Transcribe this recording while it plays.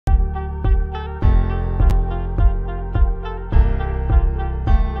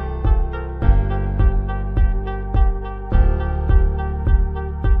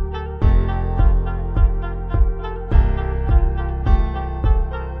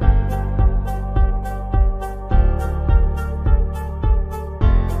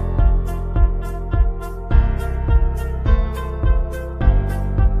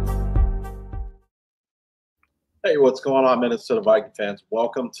what's going on, Minnesota Viking fans?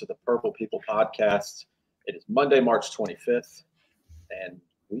 Welcome to the Purple People Podcast. It is Monday, March 25th, and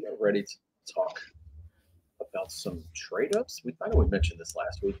we are ready to talk about some trade-ups. I know we mentioned this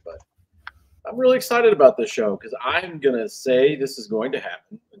last week, but I'm really excited about this show because I'm going to say this is going to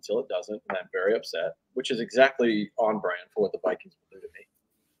happen until it doesn't, and I'm very upset, which is exactly on brand for what the Vikings will do to me.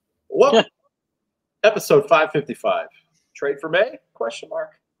 Well, episode 555, trade for Maye? Question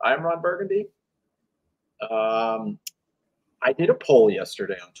mark. I'm Ron Burgundy. I did a poll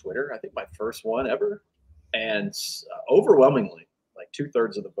yesterday on Twitter, I think my first one ever, and overwhelmingly, like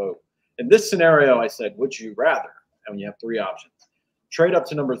 2/3 of the vote. In this scenario, I said, would you rather, and you have three options, trade up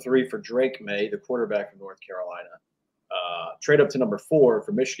to number 3 for Drake Maye, the quarterback from North Carolina, trade up to number 4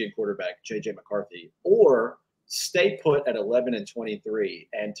 for Michigan quarterback J.J. McCarthy, or stay put at 11 and 23.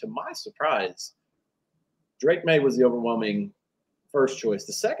 And to my surprise, Drake Maye was the overwhelming first choice.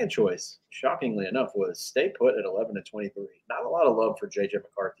 The second choice, shockingly enough, was stay put at 11 and 23. Not a lot of love for J.J.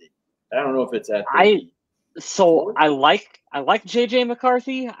 McCarthy. I don't know if it's at I like J.J.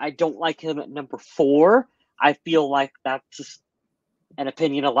 McCarthy. I don't like him at number 4. I feel like that's just an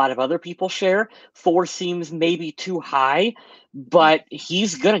opinion a lot of other people share. 4 seems maybe too high, but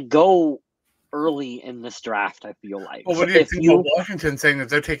he's gonna go early in this draft, I feel like. Well, what do you think of Washington saying that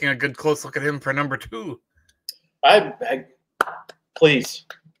they're taking a good close look at him for number 2? I please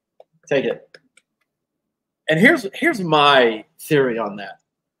take it. And here's my theory on that.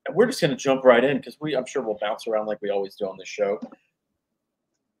 And we're just going to jump right in because I'm sure we'll bounce around like we always do on this show.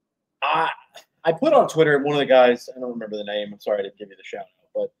 I put on Twitter, one of the guys, I don't remember the name. I'm sorry I didn't give you the shout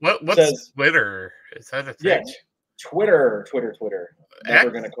out. But what's Twitter? Is that a thing? Yeah, Twitter. Never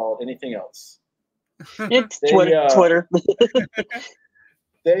going to call it anything else. It's Twitter.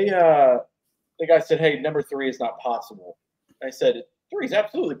 The guy said, hey, number 3 is not possible. I said, 3 is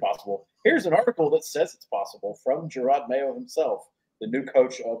absolutely possible. Here's an article that says it's possible from Gerard Mayo himself, the new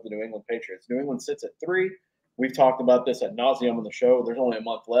coach of the New England Patriots. New England sits at 3. We've talked about this ad nauseum on the show. There's only a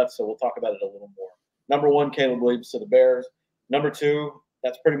month left, so we'll talk about it a little more. Number 1, Caleb Williams to the Bears. Number 2,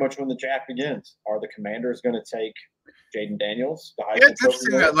 that's pretty much when the draft begins. Are the Commanders going to take Jaden Daniels? Yeah, it's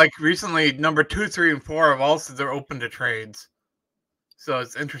interesting that like recently, number 2, 3, and 4 have all said they're open to trades. So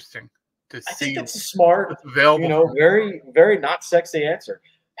it's interesting. I think that's a smart, available. very, very not sexy answer.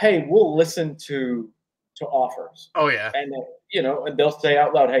 Hey, we'll listen to offers. Oh yeah, and and they'll say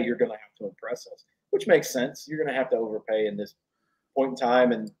out loud, "Hey, you're going to have to impress us," which makes sense. You're going to have to overpay in this point in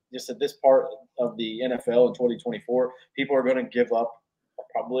time, and just at this part of the NFL in 2024, people are going to give up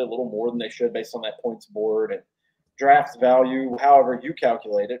probably a little more than they should based on that points board and draft value. However you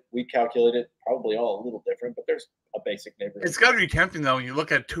calculate it, we calculate it probably all a little different, but there's a basic neighborhood. It's got to be tempting though when you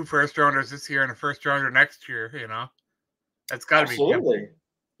look at 2 first-rounders this year and a first-rounder next year. That's got to be tempting.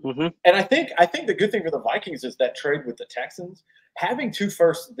 Mm-hmm. And I think the good thing for the Vikings is that trade with the Texans, having 2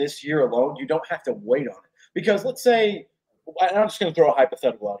 firsts this year alone, you don't have to wait on it. Because let's say, and I'm just going to throw a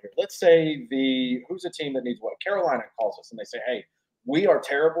hypothetical out here. Let's say who's a team that needs what? Carolina calls us and they say, hey, we are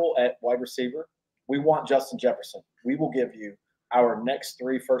terrible at wide receiver. We want Justin Jefferson. We will give you our next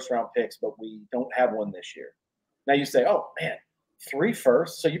 3 first-round picks, but we don't have one this year. Now you say, oh, man, 3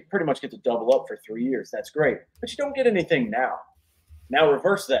 firsts, so you pretty much get to double up for 3 years. That's great. But you don't get anything now. Now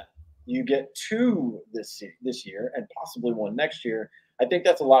reverse that. You get 2 this year and possibly 1 next year. I think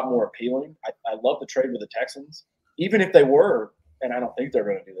that's a lot more appealing. I love the trade with the Texans. Even if they were, and I don't think they're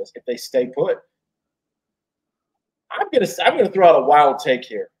going to do this, if they stay put, I'm gonna throw out a wild take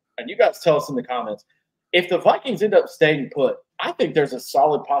here. And you guys tell us in the comments. If the Vikings end up staying put, I think there's a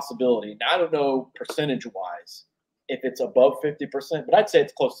solid possibility. Now, I don't know percentage-wise if it's above 50%, but I'd say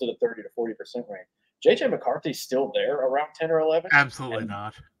it's close to the 30 to 40% range. J.J. McCarthy's still there around 10 or 11? Absolutely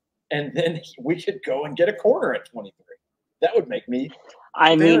not. And then we could go and get a corner at 23. That would make me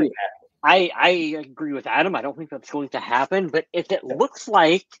happy. I agree with Adam. I don't think that's going to happen. But if it looks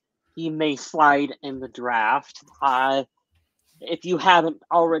like he may slide in the draft, if you haven't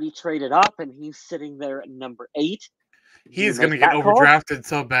already traded up and he's sitting there at number 8, he's going to get overdrafted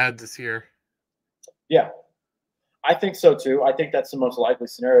so bad this year. Yeah, I think so too. I think that's the most likely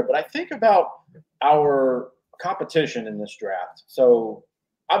scenario. But I think about our competition in this draft. So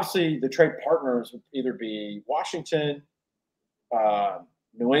obviously the trade partners would either be Washington,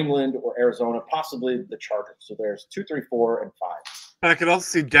 New England, or Arizona, possibly the Chargers. So there's 2, 3, 4, and 5. But I could also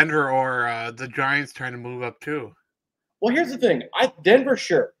see Denver or the Giants trying to move up too. Well, here's the thing. Denver,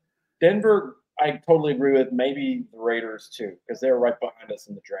 sure. Denver, I totally agree with. Maybe the Raiders too, because they're right behind us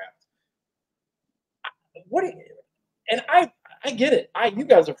in the draft. I get it. You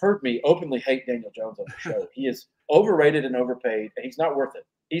guys have heard me openly hate Daniel Jones on the show. He is overrated and overpaid, and he's not worth it.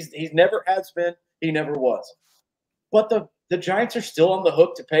 He's never has been. He never was. But the Giants are still on the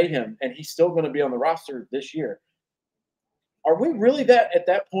hook to pay him, and he's still going to be on the roster this year. Are we really at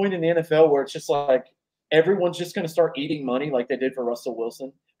that point in the NFL where it's just like everyone's just going to start eating money like they did for Russell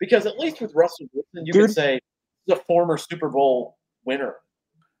Wilson? Because at least with Russell Wilson, you can say he's a former Super Bowl winner.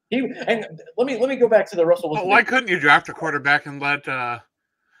 And let me go back to the Russell Wilson. Well, why couldn't you draft a quarterback and let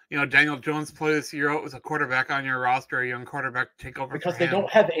Daniel Jones play this year out with a quarterback on your roster, a young quarterback take over? Because they don't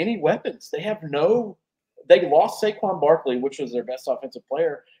have any weapons. They have no. They lost Saquon Barkley, which was their best offensive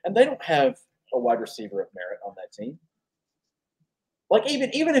player, and they don't have a wide receiver of merit on that team. Like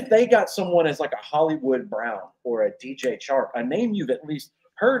even if they got someone as like a Hollywood Brown or a DJ Chark, a name you've at least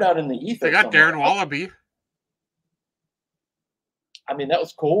heard out in the ether. They got Darren Wallaby. I mean, that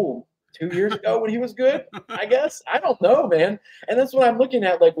was cool 2 years ago when he was good, I guess. I don't know, man. And that's what I'm looking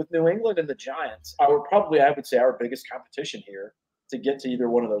at, like with New England and the Giants. I would say our biggest competition here to get to either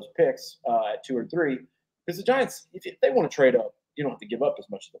one of those picks at 2 or 3. Because the Giants, if they want to trade up, you don't have to give up as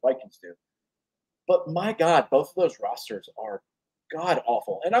much as the Vikings do. But my God, both of those rosters are god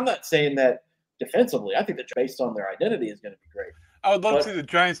awful. And I'm not saying that defensively. I think that based on their identity is going to be great. I would love to see the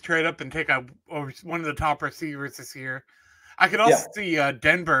Giants trade up and take one of the top receivers this year. I could also see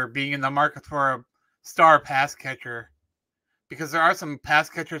Denver being in the market for a star pass catcher, because there are some pass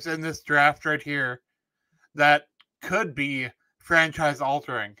catchers in this draft right here that could be franchise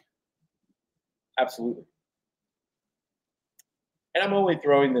altering. Absolutely. And I'm only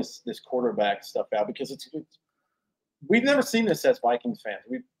throwing this quarterback stuff out because we've never seen this as Vikings fans.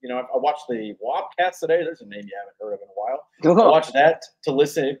 I watched the Wobcats today. There's a name you haven't heard of in a while. I watched that to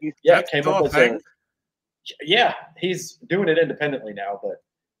listen. Yeah, it came up as yeah, he's doing it independently now, but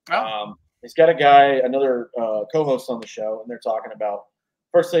he's got another co-host on the show, and they're talking about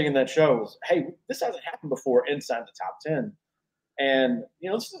first thing in that show was, hey, this hasn't happened before inside the top 10. And,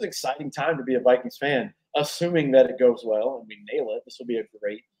 this is an exciting time to be a Vikings fan, assuming that it goes well and we nail it. This will be a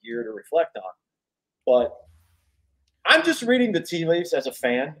great year to reflect on. But I'm just reading the tea leaves as a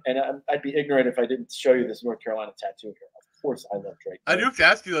fan, and I'd be ignorant if I didn't show you this North Carolina tattoo here. Of course, I love Drake. I do have to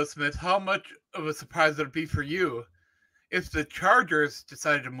ask you, though, Smith, how much of a surprise would it be for you if the Chargers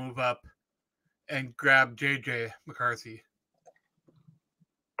decided to move up and grab J.J. McCarthy?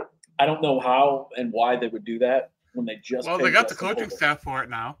 I don't know how and why they would do that when they just they got the coaching staff for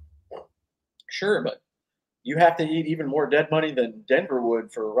it now. Sure, but you have to eat even more dead money than Denver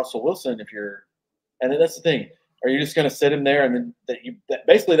would for Russell Wilson and that's the thing. Are you just going to sit him there and then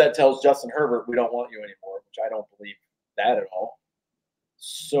basically that tells Justin Herbert we don't want you anymore, which I don't believe that at all.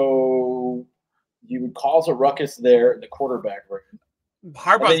 So you would cause a ruckus there in the quarterback room.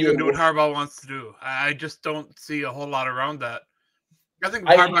 Harbaugh's going to do what Harbaugh wants to do. I just don't see a whole lot around that. I think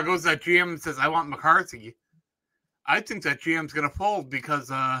Harbaugh goes to that GM and says, I want McCarthy. I think that GM's going to fold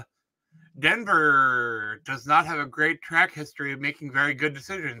because Denver does not have a great track history of making very good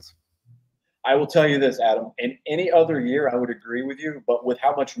decisions. I will tell you this, Adam. In any other year, I would agree with you, but with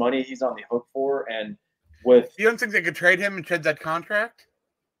how much money he's on the hook for, and with you don't think they could trade him and shed that contract?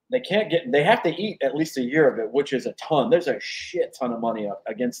 They have to eat at least a year of it, which is a ton. There's a shit ton of money up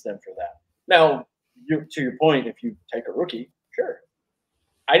against them for that. Now, to your point, if you take a rookie, sure.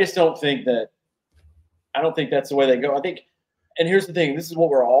 I just don't think that's the way they go. I think, and here's the thing, this is what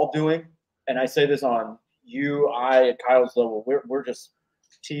we're all doing, and I say this on at Kyle's level. We're just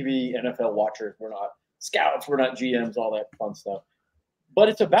TV NFL watchers. We're not scouts. We're not GMs, all that fun stuff. But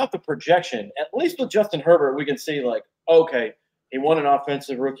it's about the projection. At least with Justin Herbert, we can see okay, he won an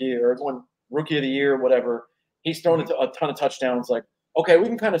offensive rookie or won rookie of the year, whatever. He's thrown a ton of touchdowns. Okay, we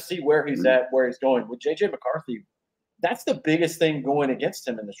can kind of see where he's at, where he's going. With J.J. McCarthy, that's the biggest thing going against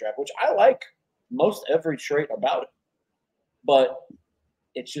him in this draft, which I like most every trait about it. But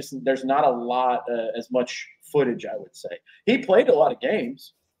it's just there's not a lot, as much footage, I would say. He played a lot of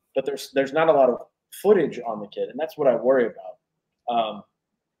games, but there's not a lot of footage on the kid, and that's what I worry about.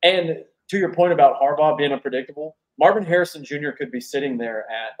 And to your point about Harbaugh being unpredictable, Marvin Harrison Jr. could be sitting there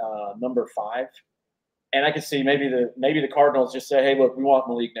at number 5, and I could see maybe the Cardinals just say, "Hey, look, we want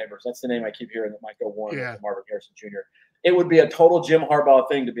Malik Neighbors." That's the name I keep hearing that might go 1 with Marvin Harrison Jr. It would be a total Jim Harbaugh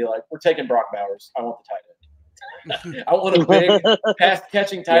thing to be like, "We're taking Brock Bowers. I want the tight end. I want a big pass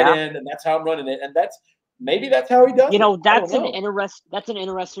catching tight end, and that's how I'm running it." And maybe that's how he does. That's an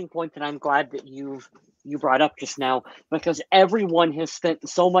interesting point that I'm glad that you brought up just now, because everyone has spent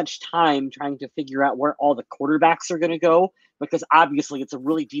so much time trying to figure out where all the quarterbacks are going to go, because obviously it's a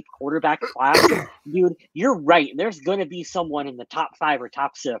really deep quarterback class. Dude, you're right. There's going to be someone in the top 5 or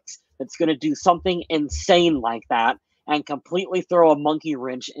top 6 that's going to do something insane like that and completely throw a monkey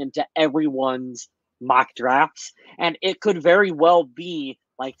wrench into everyone's mock drafts. And it could very well be,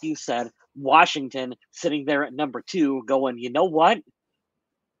 like you said, Washington sitting there at number 2 going, you know what?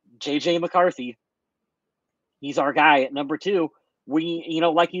 JJ McCarthy, he's our guy at number 2. We,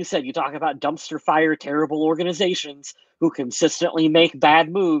 like you said, you talk about dumpster fire, terrible organizations who consistently make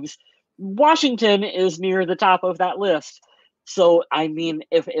bad moves. Washington is near the top of that list. So, I mean,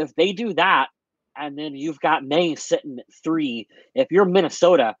 if they do that, and then you've got Maye sitting at 3, if you're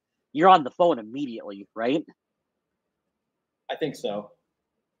Minnesota, you're on the phone immediately, right? I think so.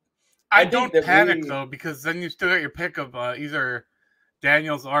 I don't panic, though, because then you still got your pick of either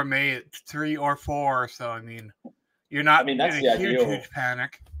Daniels or Maye at 3 or 4. So, I mean, you're not in a huge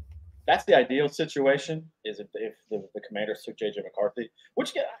panic. That's the ideal situation, is if the Commanders took J.J. McCarthy.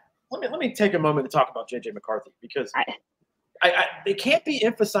 Which, let me take a moment to talk about J.J. McCarthy, because it can't be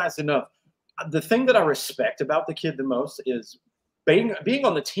emphasized enough. The thing that I respect about the kid the most is being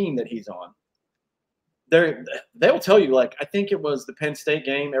on the team that he's on. They'll tell you, like, I think it was the Penn State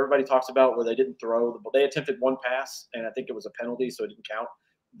game everybody talks about where they didn't throw. They attempted one pass, and I think it was a penalty, so it didn't count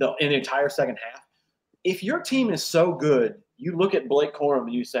in the entire second half. If your team is so good, you look at Blake Corum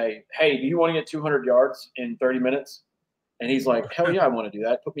and you say, hey, do you want to get 200 yards in 30 minutes? And he's like, hell yeah, I want to do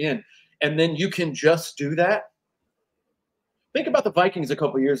that. Put me in. And then you can just do that. Think about the Vikings a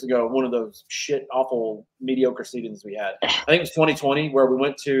couple of years ago, one of those shit, awful, mediocre seasons we had. I think it was 2020 where we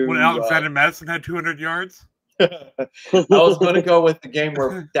went to – when Alexander Madison had 200 yards? I was going to go with the game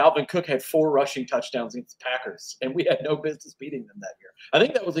where Dalvin Cook had 4 rushing touchdowns against the Packers, and we had no business beating them that year. I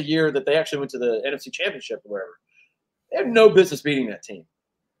think that was a year that they actually went to the NFC Championship or wherever. They had no business beating that team.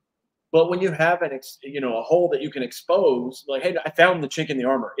 But when you have a hole that you can expose, like, hey, I found the chink in the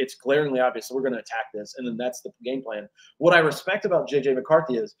armor. It's glaringly obvious, so we're going to attack this, and then that's the game plan. What I respect about J.J.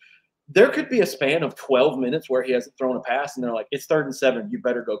 McCarthy is there could be a span of 12 minutes where he hasn't thrown a pass, and they're like, it's 3rd and 7, you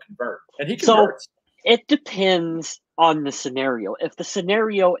better go convert. And he converts. So it depends on the scenario. If the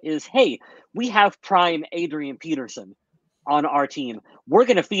scenario is, hey, we have prime Adrian Peterson on our team, we're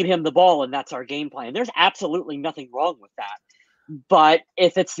going to feed him the ball, and that's our game plan. There's absolutely nothing wrong with that. But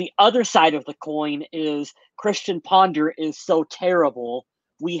if it's the other side of the coin, is Christian Ponder is so terrible,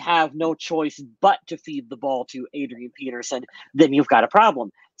 we have no choice but to feed the ball to Adrian Peterson, then you've got a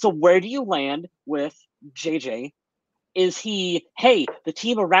problem. So where do you land with JJ? Is he, hey, the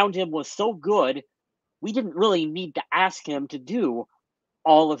team around him was so good, we didn't really need to ask him to do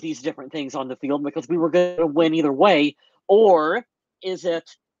all of these different things on the field because we were going to win either way? Or is it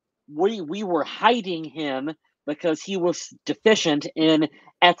we were hiding him because he was deficient in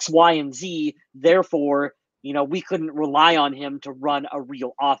X, Y, and Z. Therefore, we couldn't rely on him to run a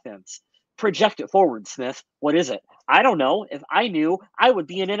real offense. Project it forward, Smith. What is it? I don't know. If I knew, I would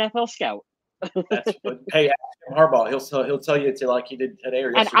be an NFL scout. Hey, ask him Harbaugh. He'll tell you to, like he did today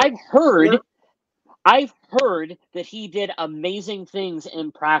or yesterday. And I've heard that he did amazing things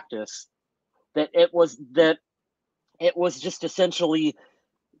in practice. That it was just essentially,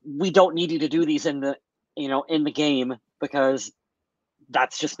 we don't need you to do these in the game because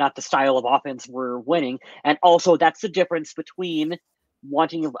that's just not the style of offense we're winning. And also that's the difference between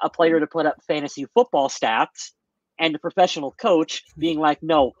wanting a player to put up fantasy football stats and a professional coach being like,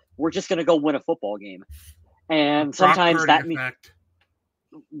 no, we're just going to go win a football game. And sometimes that means,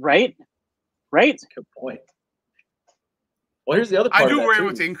 right? That's a good point. Well, here's the other part. I do worry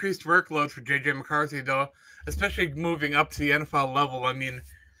with the increased workload for J.J. McCarthy, though, especially moving up to the NFL level. I mean,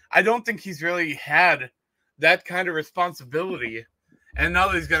 I don't think he's really had that kind of responsibility. And now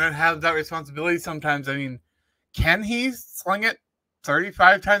that he's going to have that responsibility sometimes, I mean, can he sling it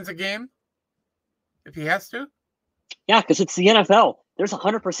 35 times a game if he has to? Yeah, because it's the NFL. There's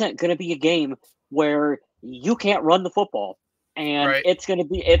 100% going to be a game where you can't run the football, and it's going to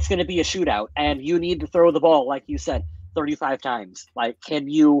be a shootout, and you need to throw the ball, like you said, 35 times. Like, can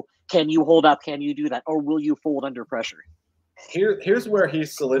you hold up? Can you do that, or will you fold under pressure? Here's where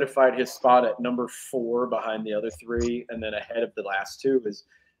he's solidified his spot at number 4 behind the other 3, and then ahead of the last 2 is,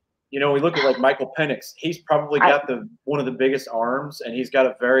 we look at like Michael Penix. He's probably got one of the biggest arms, and he's got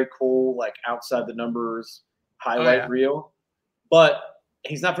a very cool, like, outside the numbers highlight reel, but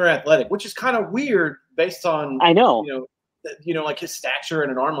he's not very athletic, which is kind of weird based on like his stature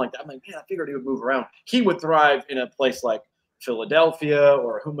and an arm like that. I'm like, man, I figured he would move around. He would thrive in a place like Philadelphia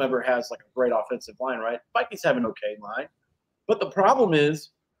or whomever has like a great offensive line, right? Vikings have an okay line. But the problem is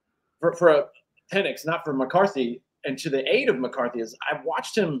for Penix, not for McCarthy, and to the aid of McCarthy is I've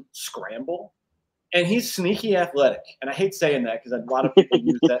watched him scramble, and he's sneaky athletic. And I hate saying that because a lot of people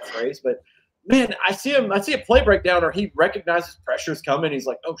use that phrase, but man, I see a play breakdown or he recognizes pressure's coming. He's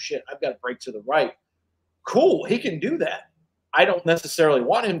like, oh shit, I've got to break to the right. Cool, he can do that. I don't necessarily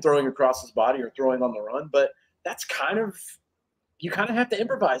want him throwing across his body or throwing on the run, but that's kind of you kind of have to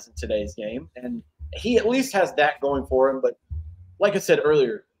improvise in today's game. And he at least has that going for him. But like I said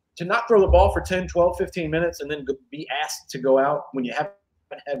earlier, to not throw the ball for 10, 12, 15 minutes and then be asked to go out when you haven't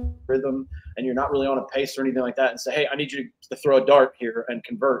had rhythm and you're not really on a pace or anything like that and say, hey, I need you to throw a dart here and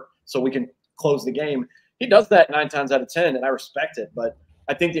convert so we can close the game. He does that 9 times out of 10, and I respect it. But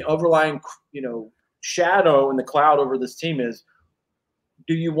I think the overlying, shadow and the cloud over this team is,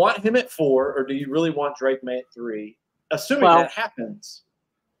 do you want him at 4 or do you really want Drake Maye at 3? Assuming that happens.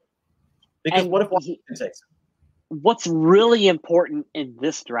 Because what if Washington takes him? What's really important in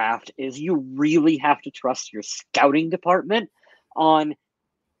this draft is you really have to trust your scouting department on.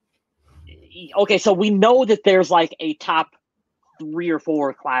 Okay, so we know that there's like a top 3 or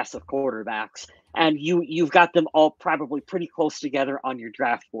 4 class of quarterbacks, and you've got them all probably pretty close together on your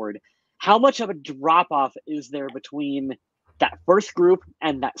draft board. How much of a drop-off is there between that first group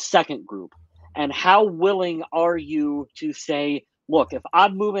and that second group? And how willing are you to say, look, if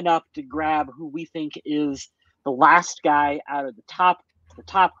I'm moving up to grab who we think is the last guy out of the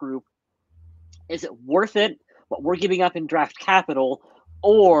top group, is it worth it, what we're giving up in draft capital,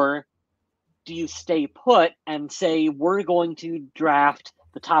 or do you stay put and say we're going to draft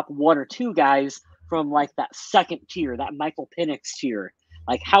the top 1 or 2 guys from like that second tier, that Michael Penix tier?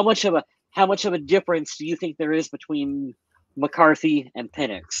 Like how much of a difference do you think there is between McCarthy and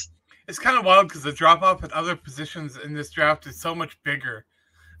Penix? It's kind of wild because the drop off at other positions in this draft is so much bigger.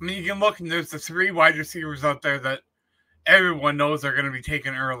 I mean, you can look and there's the 3 wide receivers out there that everyone knows are going to be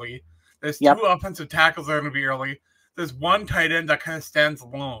taken early. There's 2 offensive tackles that are going to be early. There's 1 tight end that kind of stands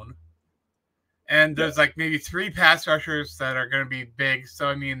alone. And there's like maybe 3 pass rushers that are going to be big. So,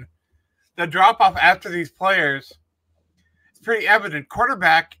 I mean, the drop-off after these players is pretty evident.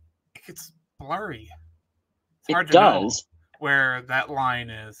 Quarterback, it gets blurry. It's hard to know where that line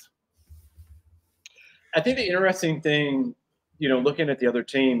is. I think the interesting thing, looking at the other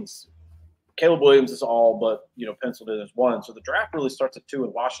teams, Caleb Williams is all but, penciled in as 1. So the draft really starts at 2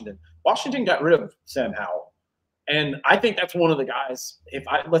 in Washington. Washington got rid of Sam Howell. And I think that's one of the guys,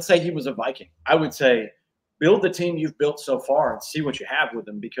 let's say he was a Viking, I would say build the team you've built so far and see what you have with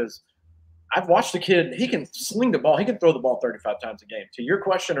him, because I've watched the kid. He can sling the ball. He can throw the ball 35 times a game. To your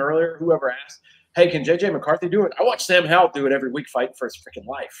question earlier, whoever asked, hey, can J.J. McCarthy do it? I watch Sam Howell do it every week fighting for his freaking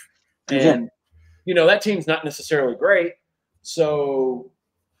life. And, that team's not necessarily great. So,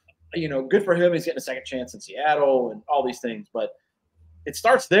 good for him. He's getting a second chance in Seattle and all these things. But it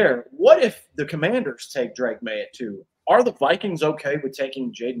starts there. What if the Commanders take Drake Maye at 2? Are the Vikings okay with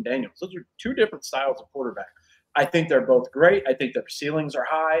taking Jaden Daniels? Those are 2 different styles of quarterback. I think they're both great. I think their ceilings are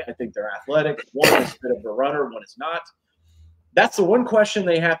high. I think they're athletic. One is a bit of a runner, one is not. That's the one question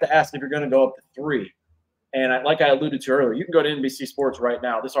they have to ask if you're going to go up to 3. And like I alluded to earlier, you can go to NBC Sports right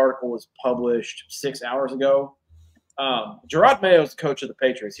now. This article was published 6 hours ago. Gerard Mayo is the coach of the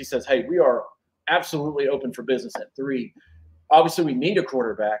Patriots. He says, hey, we are absolutely open for business at 3. Obviously, we need a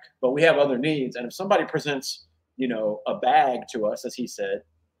quarterback, but we have other needs. And if somebody presents, a bag to us, as he said,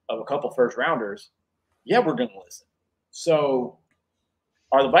 of a couple first-rounders, yeah, we're going to listen. So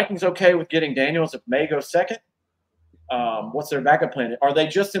are the Vikings okay with getting Daniels if Maye goes second? What's their backup plan? Are they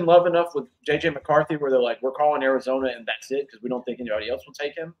just in love enough with J.J. McCarthy where they're like, we're calling Arizona and that's it because we don't think anybody else will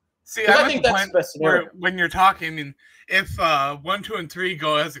take him? See, I think that's the best scenario. When you're talking, I mean, if 1, 2, and 3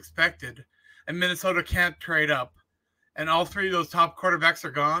 go as expected and Minnesota can't trade up and all 3 of those top quarterbacks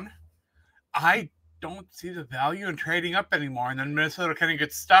are gone, I don't see the value in trading up anymore. And then Minnesota kind of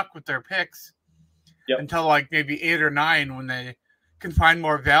gets stuck with their picks until like maybe 8 or 9 when they can find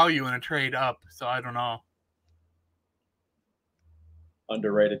more value in a trade up. So I don't know.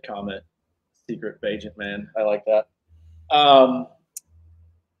 Underrated comment. Secret agent, man. I like that.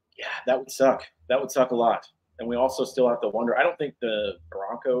 Yeah, that would suck. That would suck a lot. And we also still have to wonder. I don't think the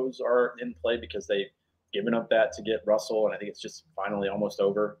Broncos are in play because they've given up that to get Russell, and I think it's just finally almost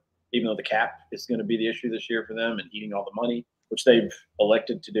over, even though the cap is going to be the issue this year for them and eating all the money, which they've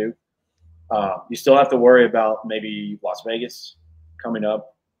elected to do. You still have to worry about maybe Las Vegas coming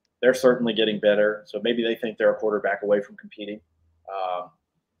up. They're certainly getting better, so maybe they think they're a quarterback away from competing.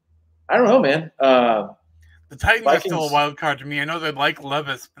 I don't know, man. The Titans are still a wild card to me. I know they like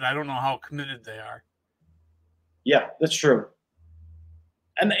Levis, but I don't know how committed they are. Yeah, that's true.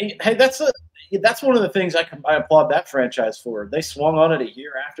 And hey, that's one of the things I applaud that franchise for. They swung on it a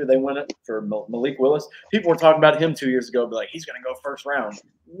year after they went it for Malik Willis. People were talking about him 2 years ago, be like, he's going to go first round.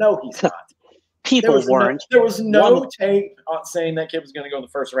 No, he's not. People weren't. There was no tape on saying that kid was going to go in the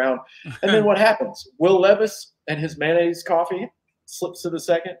first round. And then what happens? Will Levis and his mayonnaise coffee slips to the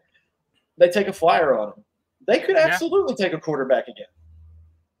second. They take a flyer on him. They could absolutely take a quarterback again.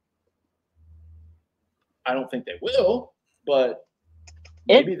 I don't think they will, but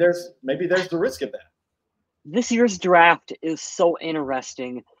maybe there's the risk of that. This year's draft is so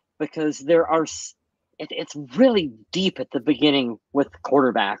interesting because it's really deep at the beginning with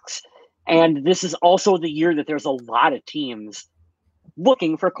quarterbacks. And this is also the year that there's a lot of teams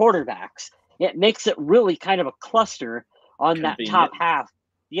looking for quarterbacks. It makes it really kind of a cluster on that top half.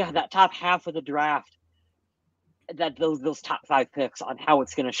 Yeah, that top half of the draft, that those top 5 picks on how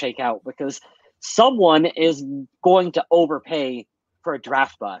it's going to shake out, because someone is going to overpay for a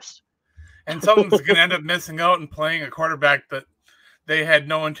draft bust. And someone's going to end up missing out and playing a quarterback that they had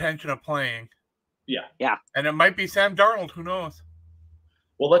no intention of playing. Yeah. And it might be Sam Darnold. Who knows?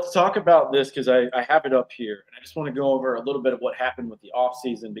 Well, let's talk about this because I have it up here. And I just want to go over a little bit of what happened with the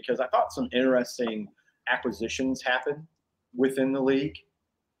offseason because I thought some interesting acquisitions happened within the league.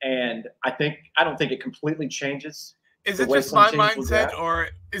 And I don't think it completely changes. Is it just my mindset, or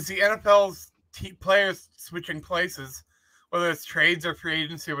is the NFL's players switching places, whether it's trades or free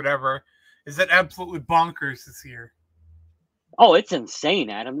agency or whatever? Is that absolutely bonkers this year? Oh, it's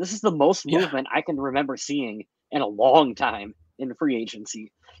insane, Adam. This is the most movement I can remember seeing in a long time in free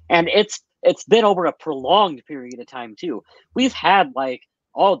agency. And it's been over a prolonged period of time, too. We've had,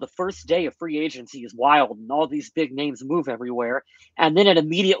 the first day of free agency is wild, and all these big names move everywhere, and then it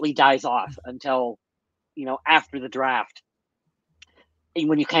immediately dies off until, after the draft. And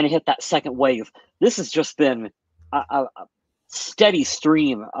when you kind of hit that second wave, this has just been a steady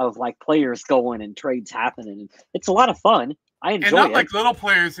stream of players going and trades happening. It's a lot of fun. I enjoy it. And not like little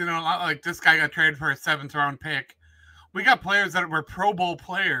players, not like this guy got traded for a 7th round pick. We got players that were Pro Bowl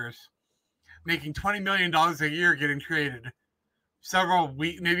players making $20 million a year getting traded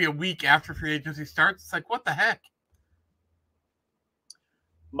maybe a week after free agency starts. It's like, what the heck?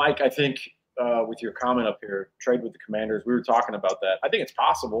 Mike, I think with your comment up here, trade with the Commanders, we were talking about that. I think it's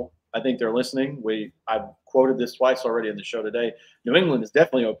possible. I think they're listening. I've quoted this twice already in the show today. New England is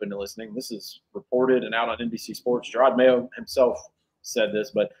definitely open to listening. This is reported and out on NBC Sports. Gerard Mayo himself said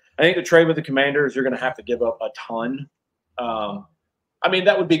this, but I think the trade with the Commanders, you're going to have to give up a ton.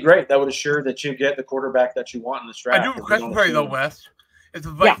 That would be great. That would assure that you get the quarterback that you want in this draft. I do have a question for you, though, Wes. If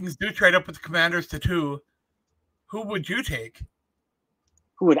the Vikings do trade up with the Commanders to 2, who would you take?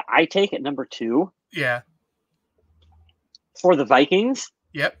 Who would I take at number 2? Yeah. For the Vikings?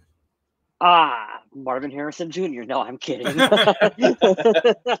 Yep. Marvin Harrison Jr. No, I'm kidding. I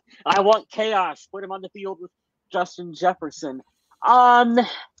want chaos. Put him on the field with Justin Jefferson.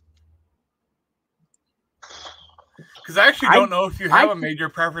 Because I actually don't know if you have a major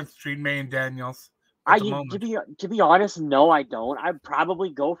preference between Maye and Daniels. To be honest, no, I don't. I'd probably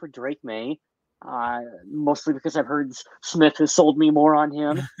go for Drake Maye, mostly because I've heard Smith has sold me more on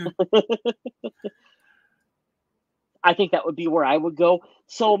him. I think that would be where I would go.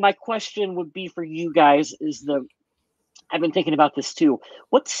 So my question would be for you guys I've been thinking about this too.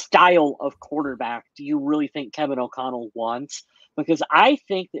 What style of quarterback do you really think Kevin O'Connell wants? Because I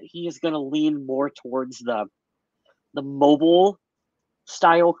think that he is going to lean more towards the mobile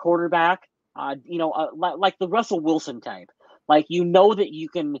style quarterback, like the Russell Wilson type.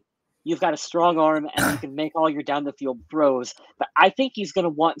 That you've got a strong arm and you can make all your down the field throws. But I think he's going to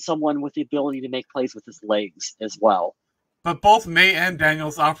want someone with the ability to make plays with his legs as well. But both Maye and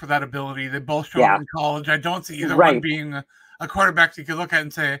Daniels offer that ability. They both showed it in college. I don't see either one being a quarterback that you could look at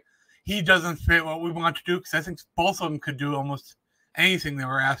and say, he doesn't fit what we want to do, because I think both of them could do almost anything they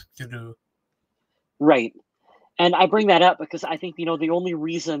were asked to do. Right. And I bring that up because I think, the only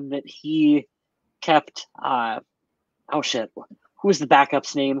reason that he kept who was the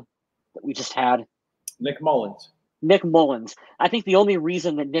backup's name that we just had? Nick Mullins. I think the only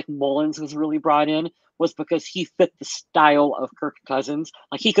reason that Nick Mullins was really brought in was because he fit the style of Kirk Cousins.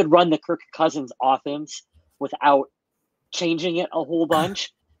 He could run the Kirk Cousins offense without changing it a whole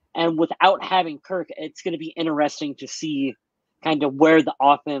bunch. And without having Kirk, it's going to be interesting to see kind of where the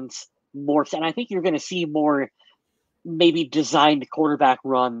offense morphs. And I think you're going to see more maybe designed quarterback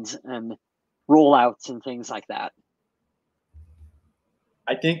runs and rollouts and things like that.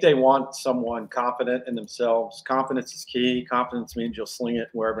 I think they want someone confident in themselves. Confidence is key. Confidence means you'll sling it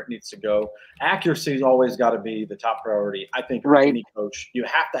wherever it needs to go. Accuracy's always got to be the top priority. I think for any coach, you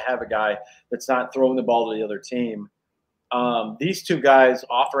have to have a guy that's not throwing the ball to the other team. These two guys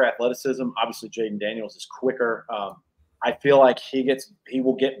offer athleticism. Obviously, Jaden Daniels is quicker. I feel like he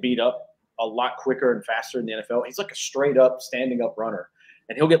will get beat up a lot quicker and faster in the NFL. He's like a straight up standing up runner,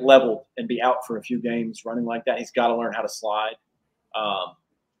 and he'll get leveled and be out for a few games running like that. He's got to learn how to slide.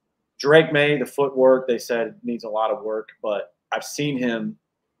 Drake Maye, the footwork, they said needs a lot of work, but I've seen him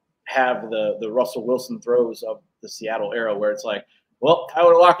have the Russell Wilson throws of the Seattle era where it's like, well,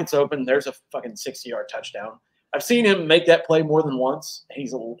 Tyler Lockett's open. There's a fucking 60-yard touchdown. I've seen him make that play more than once. He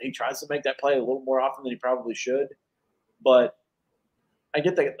tries to make that play a little more often than he probably should. But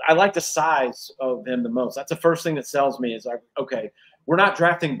I like the size of him the most. That's the first thing that sells me is like, okay, we're not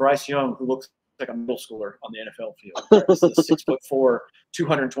drafting Bryce Young, who looks like a middle schooler on the NFL field. Right? This is a 6'4",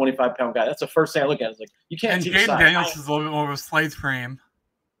 225-pound guy. That's the first thing I look at. Is like, you can't. And teach Jaden size. Daniels is a little bit more of a slight frame.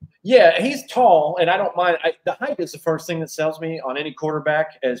 Yeah, he's tall, and I don't mind. The height is the first thing that sells me on any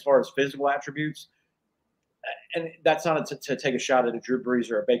quarterback as far as physical attributes. And that's not to take a shot at a Drew Brees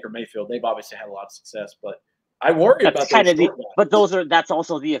or a Baker Mayfield. They've obviously had a lot of success, but I worry about those short guys. But that's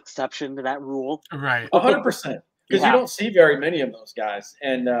also the exception to that rule. Right. 100%. Because you don't see very many of those guys.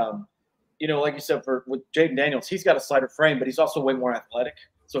 And, like you said, with Jaden Daniels, he's got a slighter frame, but he's also way more athletic,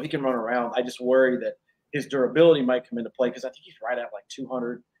 so he can run around. I just worry that his durability might come into play because I think he's right at like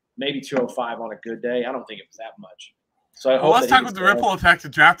 200, maybe 205 on a good day. I don't think it was that much. So I hope let's talk about the ripple effect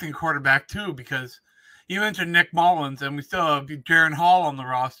of drafting a quarterback, too, because you mentioned Nick Mullins, and we still have Jaron Hall on the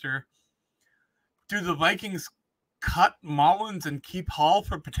roster. Do the Vikings cut Mullins and keep Hall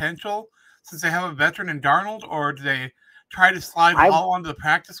for potential since they have a veteran in Darnold, or do they try to slide Hall onto the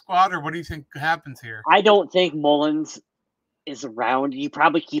practice squad, or what do you think happens here? I don't think Mullins is around. You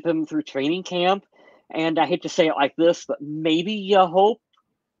probably keep him through training camp, and I hate to say it like this, but maybe you hope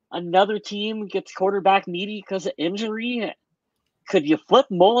another team gets quarterback needy because of injury. Could you flip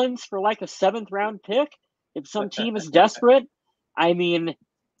Mullins for like a 7th-round pick if some team is desperate? I mean,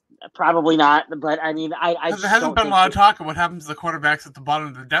 probably not. But I mean, I there hasn't been a lot of talk of what happens to the quarterbacks at the bottom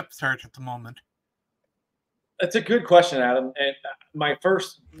of the depth chart at the moment. That's a good question, Adam. And my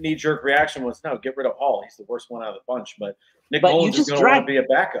first knee-jerk reaction was, no, get rid of Hall. He's the worst one out of the bunch. But Nick Mullins is going to want to be a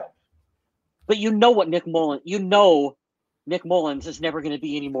backup. But you know what Nick Mullins is never going to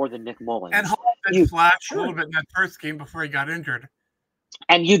be any more than Nick Mullins. And Hall did flash a little bit in that first game before he got injured.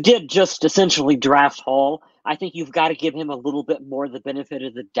 And you did just essentially draft Hall. I think you've got to give him a little bit more the benefit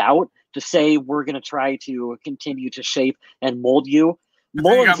of the doubt to say we're going to try to continue to shape and mold you.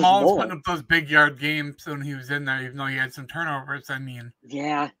 Mullins putting up those big yard games when he was in there, even though he had some turnovers. I mean,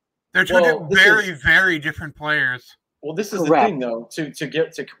 yeah, they're two very different players. Well, this is the thing, though. To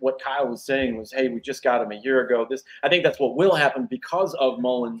get to what Kyle was saying was, hey, we just got him a year ago. I think that's what will happen because of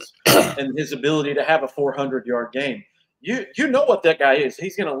Mullins and his ability to have a 400-yard game. You know what that guy is.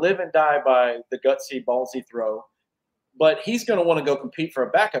 He's going to live and die by the gutsy, ballsy throw, but he's going to want to go compete for a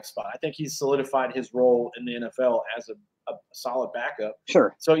backup spot. I think he's solidified his role in the NFL as a solid backup.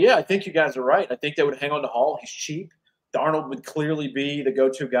 Sure. So, yeah, I think you guys are right. I think they would hang on to Hall. He's cheap. Darnold would clearly be the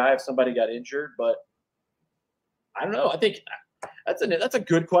go-to guy if somebody got injured, but I don't know. I think that's a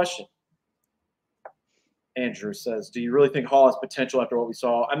good question. Andrew says, do you really think Hall has potential after what we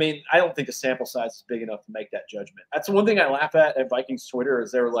saw? I mean, I don't think the sample size is big enough to make that judgment. That's one thing I laugh at Vikings Twitter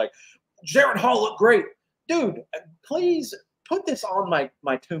is they were like, Jaron Hall looked great. Dude, please put this on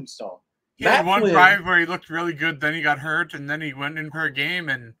my tombstone. He had one drive where he looked really good, then he got hurt, and then he went in for a game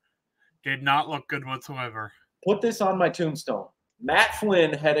and did not look good whatsoever. Put this on my tombstone. Matt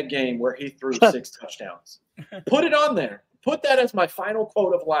Flynn had a game where he threw 6 touchdowns. Put it on there. Put that as my final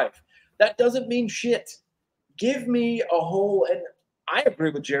quote of life. That doesn't mean shit. Give me a whole – and I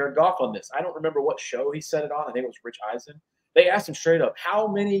agree with Jared Goff on this. I don't remember what show he said it on. I think it was Rich Eisen. They asked him straight up, how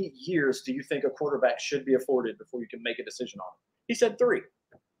many years do you think a quarterback should be afforded before you can make a decision on him? He said 3.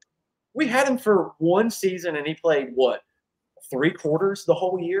 We had him for 1 season, and he played, what, 3 quarters the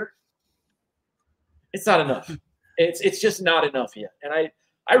whole year? It's not enough. It's just not enough yet. And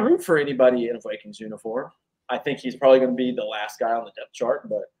I root for anybody in a Vikings uniform. I think he's probably going to be the last guy on the depth chart,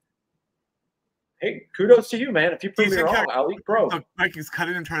 but hey, kudos to you, man. If you prove me wrong, I'll eat pro. The Vikings cut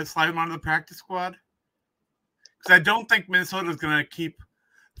in and try to slide him onto the practice squad? Because I don't think Minnesota's going to keep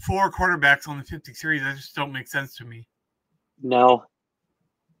 4 quarterbacks on the 50 series. That just don't make sense to me. No.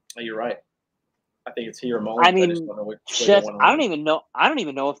 You're right. I think it's here or Mullins. I mean, I don't even know. I don't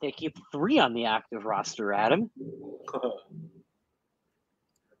even know if they keep 3 on the active roster, Adam.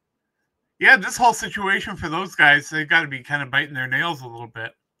 Yeah, this whole situation for those guys, they've got to be kind of biting their nails a little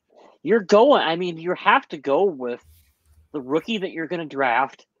bit. You have to go with the rookie that you're going to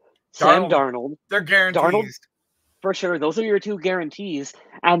draft, Sam Darnold. They're guaranteed. Darnold, for sure. Those are your 2 guarantees.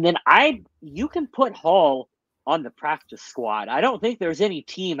 And then you can put Hall on the practice squad. I don't think there's any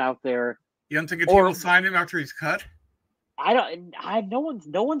team out there. You don't think a team will sign him after he's cut? No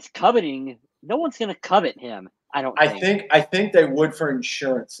one's coveting. No one's going to covet him. I think they would for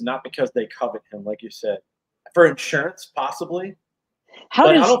insurance, not because they covet him, like you said. For insurance, possibly.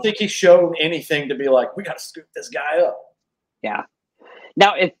 I don't think he showed anything to be like, we got to scoop this guy up. Yeah.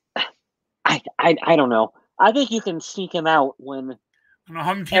 Now, I don't know. I think you can sneak him out when I don't know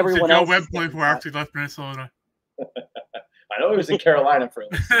how many teams did Joe Webb play for after he left Minnesota. know he was in Carolina for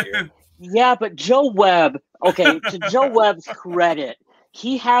at least a year. Yeah, but Joe Webb, okay, to Joe Webb's credit,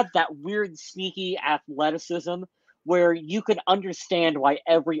 he had that weird, sneaky athleticism where you could understand why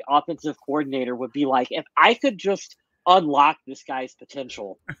every offensive coordinator would be like, if I could just unlock this guy's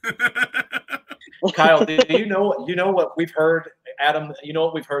potential. Kyle, do you know what we've heard, Adam? You know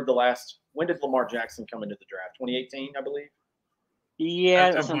what we've heard when did Lamar Jackson come into the draft? 2018, I believe.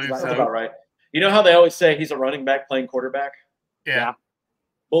 Yeah, that sounds about right. You know how they always say he's a running back playing quarterback? Yeah.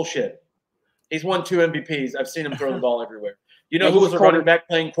 Bullshit. He's won 2 MVPs. I've seen him throw the ball everywhere. You know who was a running back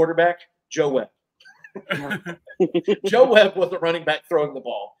playing quarterback? Joe Webb. Joe Webb was a running back throwing the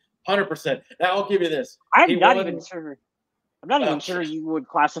ball. 100%. Now I'll give you this. I'm not even sure you would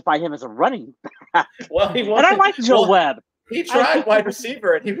classify him as a running back. Well, he was. And I like Joe Webb. He tried wide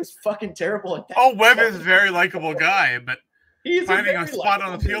receiver, and he was fucking terrible at that. Oh, Webb is a very likable guy, but finding a spot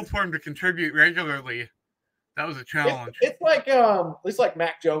on the field for him to contribute regularly, that was a challenge. It's like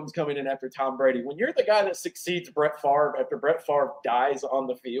Mac Jones coming in after Tom Brady. When you're the guy that succeeds Brett Favre after Brett Favre dies on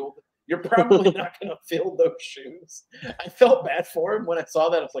the field, you're probably not going to fill those shoes. I felt bad for him when I saw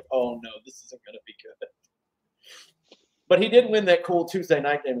that. I was like, oh, no, this isn't going to be good. But he did win that cool Tuesday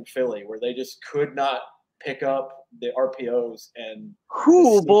night game in Philly where they just could not pick up the RPOs. And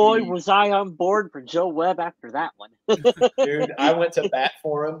boy, was I on board for Joe Webb after that one. Dude, I went to bat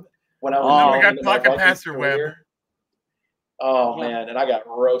for him when I was we got pocket passer Webb. Oh, man, and I got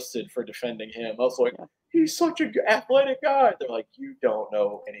roasted for defending him. I was like, he's such an athletic guy. They're like, you don't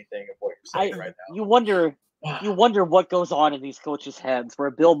know anything of what you're saying right now. You wonder what goes on in these coaches' heads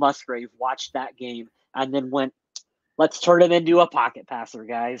where Bill Musgrave watched that game and then went, let's turn him into a pocket passer,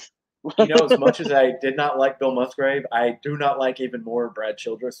 guys. You know, as much as I did not like Bill Musgrave, I do not like even more Brad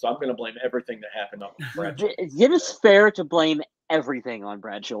Childress, so I'm going to blame everything that happened on Brad Childress. It is fair to blame everything on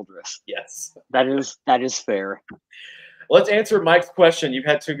Brad Childress. Yes. That is fair. Let's answer Mike's question. You've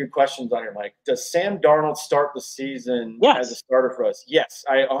had 2 good questions on here, Mike. Does Sam Darnold start the season as a starter for us? Yes,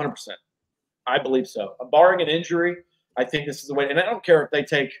 100%. I believe so. Barring an injury, I think this is the way. And I don't care if they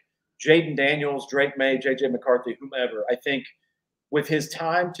take Jaden Daniels, Drake May, J.J. McCarthy, whomever. I think with his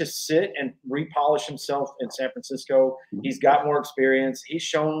time to sit and repolish himself in San Francisco, he's got more experience. He's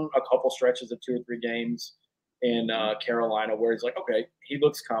shown a couple stretches of 2 or 3 games in Carolina where he's like, okay, he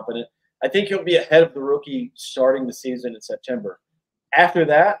looks competent. I think he'll be ahead of the rookie starting the season in September. After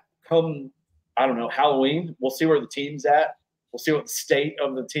that, come, I don't know, Halloween, we'll see where the team's at. We'll see what the state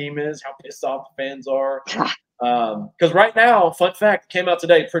of the team is, how pissed off the fans are. Because right now, fun fact came out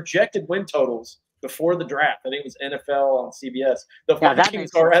today, projected win totals before the draft. I think it was NFL on CBS. The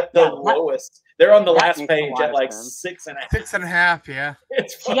Vikings are at the lowest. They're on the last page at like 6.5. 6.5, yeah.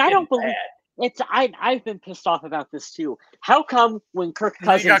 It's I don't believe bad. I've been pissed off about this too. How come when Kirk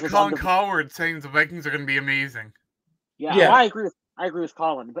Cousins you got Colin Cowherd saying the Vikings are going to be amazing? Yeah. Well, I agree with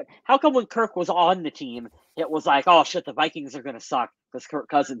Colin. But how come when Kirk was on the team, it was like, oh shit, the Vikings are going to suck because Kirk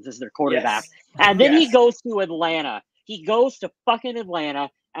Cousins is their quarterback. Yes. And then he goes to Atlanta. He goes to fucking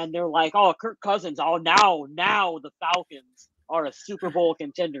Atlanta, and they're like, oh, Kirk Cousins. Oh, now the Falcons are a Super Bowl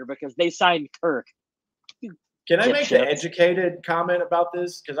contender because they signed Kirk. Can I make an educated comment about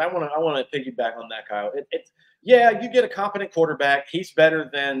this? Because I want to piggyback on that, Kyle. You get a competent quarterback. He's better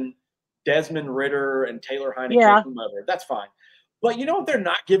than Desmond Ridder and Taylor Heineke, whomever. That's fine. But you know what they're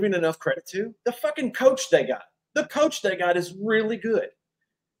not giving enough credit to? The fucking coach they got. The coach they got is really good.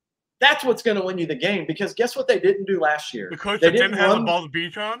 That's what's going to win you the game because guess what they didn't do last year? The coach that didn't hand the ball to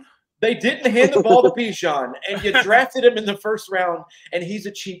Bijan? They didn't hand the ball to Bijan, and you drafted him in the first round, and he's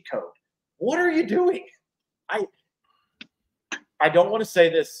a cheat code. What are you doing? I don't want to say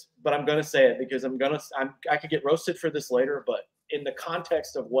this, but I'm going to say it because I could get roasted for this later, but in the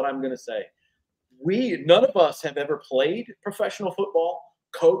context of what I'm going to say, none of us have ever played professional football,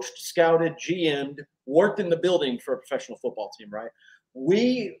 coached, scouted, GM'd, worked in the building for a professional football team, right?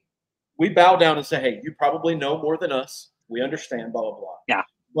 We bow down and say, hey, you probably know more than us. We understand, blah, blah, blah. Yeah.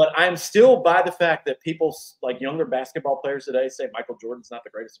 But I'm still by the fact that people like younger basketball players today say Michael Jordan's not the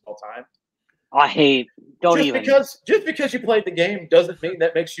greatest of all time. I hate. Just because you played the game doesn't mean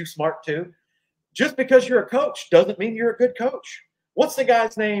that makes you smart too. Just because you're a coach doesn't mean you're a good coach. What's the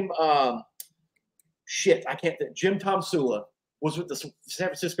guy's name? I can't think. Jim Tomsula was with the San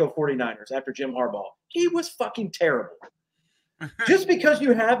Francisco 49ers after Jim Harbaugh. He was fucking terrible. Just because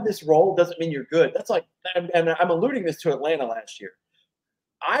you have this role doesn't mean you're good. That's like, and I'm alluding this to Atlanta last year.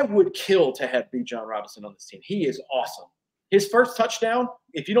 I would kill to have Bijan Robinson on this team. He is awesome. His first touchdown,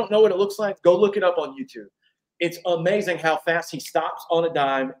 if you don't know what it looks like, go look it up on YouTube. It's amazing how fast he stops on a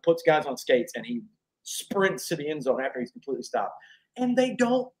dime, puts guys on skates, and he sprints to the end zone after he's completely stopped. And they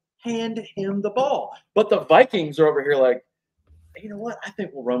don't hand him the ball. But the Vikings are over here like, you know what? I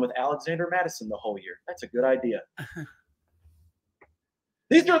think we'll run with Alexander Madison the whole year. That's a good idea.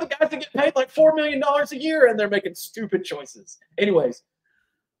 These are the guys that get paid like $4 million a year, and they're making stupid choices. Anyways,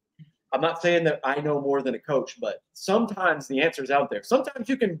 I'm not saying that I know more than a coach, but sometimes the answer's out there. Sometimes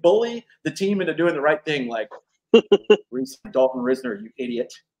you can bully the team into doing the right thing, like Dalton Risner, you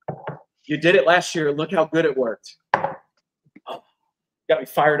idiot. You did it last year. Look how good it worked. Oh, got me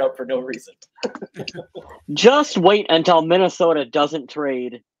fired up for no reason. Just wait until Minnesota doesn't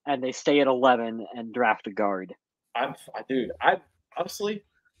trade and they stay at 11 and draft a guard.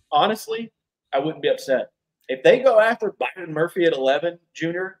 Honestly, I wouldn't be upset. If they go after Byron Murphy at 11,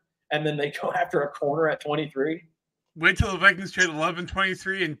 Junior, and then they go after a corner at 23. Wait till the Vikings trade 11,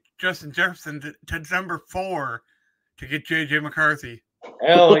 23, and Justin Jefferson to number 4 to get J.J. McCarthy.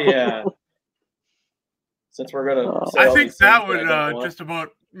 Hell yeah. Since we're going to I think that would just about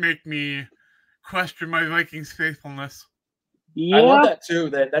make me question my Vikings faithfulness. Yeah. I love that too.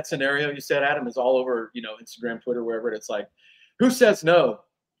 That scenario you said, Adam, is all over, Instagram, Twitter, wherever. It's like, who says no?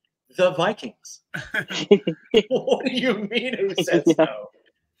 The Vikings. What do you mean? Who says no?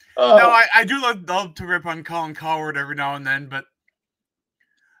 No, I do love to rip on Colin Cowherd every now and then, but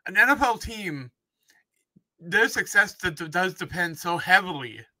an NFL team, their success does depend so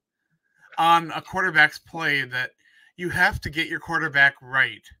heavily on a quarterback's play that you have to get your quarterback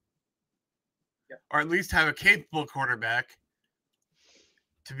right, or at least have a capable quarterback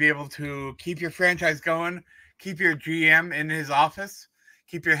to be able to keep your franchise going, keep your GM in his office,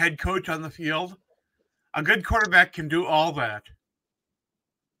 keep your head coach on the field. A good quarterback can do all that.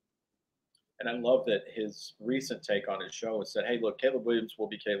 And I love that his recent take on his show is said, hey, look, Caleb Williams will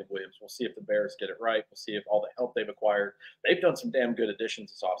be Caleb Williams. We'll see if the Bears get it right. We'll see if all the help they've acquired. They've done some damn good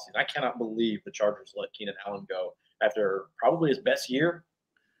additions this offseason. I cannot believe the Chargers let Keenan Allen go after probably his best year.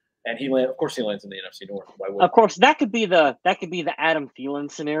 And of course he lands in the NFC North. Of course, that could be the Adam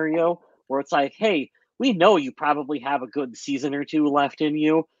Thielen scenario where it's like, hey, we know you probably have a good season or two left in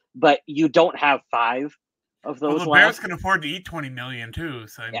you, but you don't have 5 of those. Well, the Bears can afford to eat $20 million too,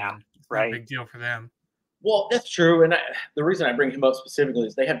 so I mean, it's not a big deal for them. Well, that's true, and the reason I bring him up specifically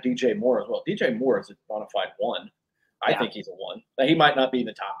is they have DJ Moore as well. DJ Moore is a bona fide 1. I think he's a 1. Now, he might not be in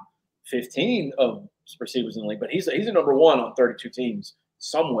the top 15 of receivers in the league, but he's a number 1 on 32 teams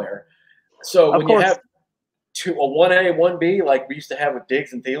somewhere. So when you have a 1A, 1B, like we used to have with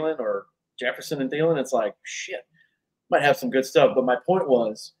Diggs and Thielen or Jefferson and Thielen, it's like, shit, might have some good stuff. But my point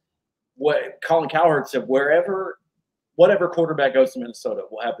was, what Colin Cowherd said, whatever quarterback goes to Minnesota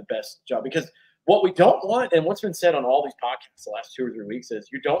will have the best job. Because what we don't want, and what's been said on all these podcasts the last 2 or 3 weeks, is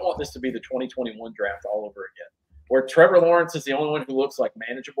you don't want this to be the 2021 draft all over again, where Trevor Lawrence is the only one who looks like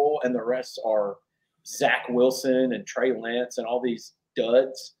manageable and the rest are Zach Wilson and Trey Lance and all these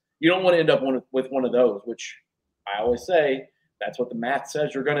duds. You don't want to end up with one of those, which I always say that's what the math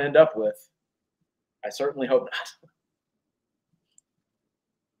says you're going to end up with. I certainly hope not.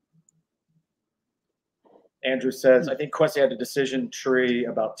 Andrew says, I think Quessy had a decision tree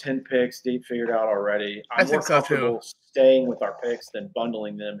about 10 picks deep figured out already. I'm more comfortable staying with our picks than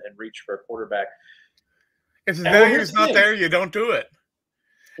bundling them and reach for a quarterback. If the value's not there, you don't do it.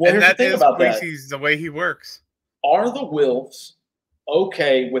 Well, and that is Quessy's the way he works. Are the Wilfs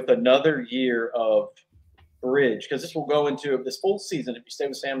okay with another year of bridge? Because this will go into this full season. If you stay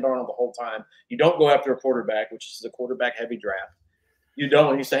with Sam Darnold the whole time, you don't go after a quarterback, which is a quarterback-heavy draft. You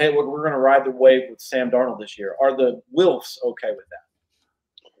don't. You say, hey, look, we're going to ride the wave with Sam Darnold this year. Are the Wilfs okay with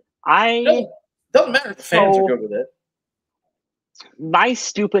that? Doesn't matter if the fans are good with it. My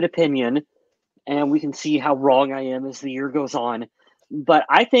stupid opinion, and we can see how wrong I am as the year goes on, but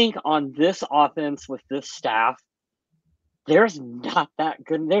I think on this offense with this staff, there's not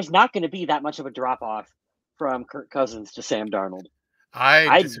going to be that much of a drop-off from Kirk Cousins to Sam Darnold.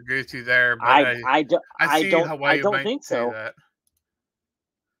 I disagree with you there, but I don't think so. That.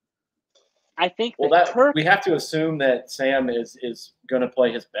 I think we have to assume that Sam is going to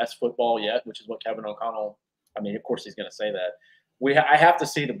play his best football yet, which is what Kevin O'Connell. I mean, of course, he's going to say that. I have to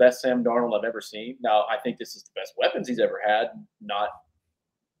see the best Sam Darnold I've ever seen. Now, I think this is the best weapons he's ever had, not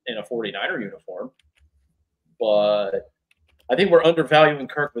in a 49er uniform. But I think we're undervaluing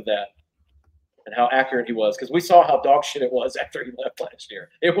Kirk with that and how accurate he was, because we saw how dog shit it was after he left last year.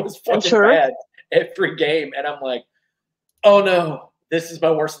 It was fucking bad every game, and I'm like, oh no. This is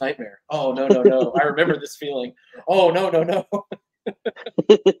my worst nightmare. Oh, no, no, no. I remember this feeling. Oh, no, no, no.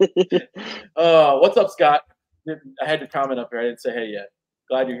 What's up, Scott? I had your comment up here. I didn't say hey yet.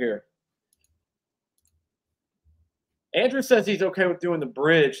 Glad you're here. Andrew says he's okay with doing the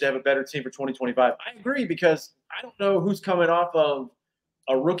bridge to have a better team for 2025. I agree, because I don't know who's coming off of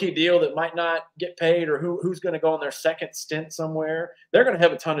a rookie deal that might not get paid, or who's going to go on their second stint somewhere. They're going to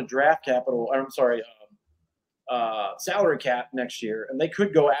have a ton of draft capital. I'm sorry, salary cap next year, and they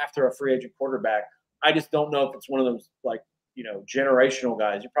could go after a free agent quarterback. I just don't know if it's one of those generational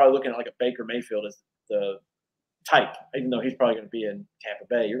guys. You're probably looking at like a Baker Mayfield as the type, even though he's probably going to be in Tampa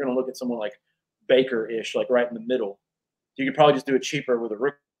Bay. You're going to look at someone like Baker-ish, like right in the middle. You could probably just do it cheaper with a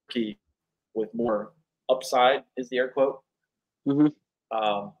rookie with more upside, is the air quote. Mm-hmm.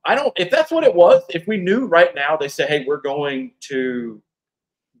 If that's what it was, if we knew right now, they say, hey, we're going to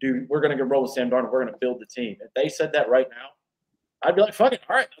roll with Sam Darnold, we're going to build the team. If they said that right now, I'd be like, fuck it.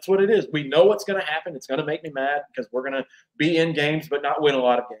 All right, that's what it is. We know what's going to happen. It's going to make me mad because we're going to be in games but not win a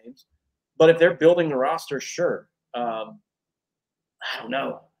lot of games. But if they're building the roster, sure. I don't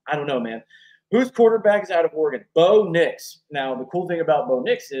know, man. Whose quarterback is out of Oregon? Bo Nix. Now, the cool thing about Bo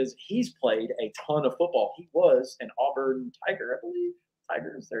Nix is he's played a ton of football. He was an Auburn Tiger, I believe.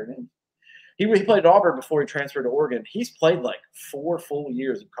 Tiger is their name. He played at Auburn before he transferred to Oregon. He's played like 4 full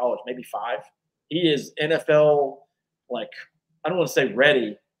years of college, maybe 5. He is NFL, I don't want to say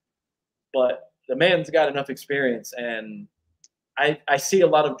ready, but the man's got enough experience. And I see a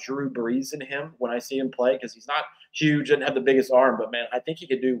lot of Drew Brees in him when I see him play because he's not huge, doesn't have the biggest arm, but, man, I think he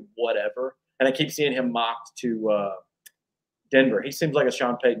could do whatever. And I keep seeing him mocked to Denver. He seems like a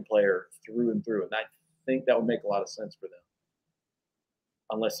Sean Payton player through and through, and I think that would make a lot of sense for them,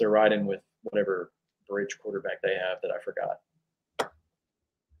 unless they're riding with whatever bridge quarterback they have that I forgot.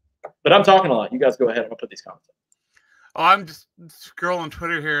 But I'm talking a lot. You guys go ahead. I'm going to put these comments up. Oh, I'm just scrolling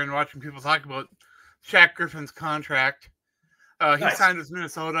Twitter here and watching people talk about Shaq Griffin's contract. He signed with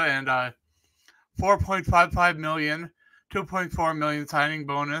Minnesota and $4.55 million, $2.4 million signing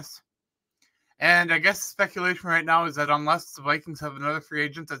bonus. And I guess speculation right now is that unless the Vikings have another free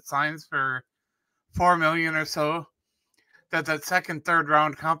agent that signs for $4 million or so, that second, third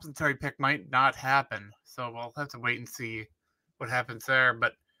round compensatory pick might not happen. So we'll have to wait and see what happens there.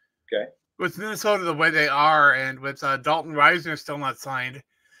 But okay, with Minnesota the way they are, and with Dalton Reisner still not signed,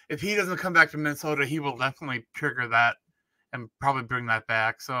 if he doesn't come back to Minnesota, he will definitely trigger that and probably bring that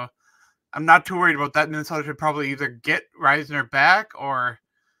back. So I'm not too worried about that. Minnesota should probably either get Reisner back, or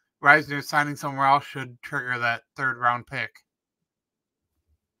Reisner signing somewhere else should trigger that third round pick.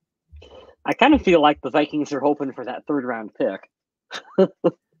 I kind of feel like the Vikings are hoping for that third round pick.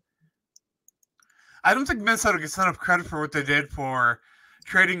 I don't think Minnesota gets enough credit for what they did for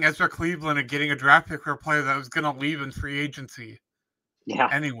trading Ezra Cleveland and getting a draft pick for a player that was going to leave in free agency. Yeah.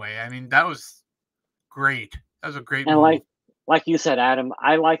 Anyway, I mean, that was great. That was a great and move. Like you said, Adam,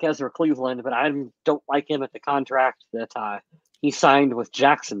 I like Ezra Cleveland, but I don't like him at the contract that he signed with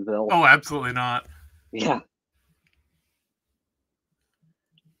Jacksonville. Oh, absolutely not. Yeah.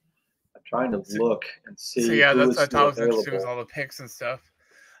 I'm trying to look and see. So yeah, that's what I was interested with all the picks and stuff.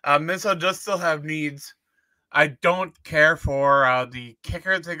 Minnesota does still have needs. I don't care for the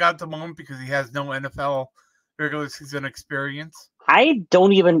kicker they got at the moment because he has no NFL regular season experience. I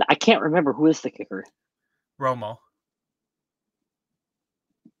can't remember who is the kicker. Romo.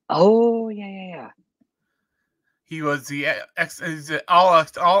 Oh, yeah. He was the all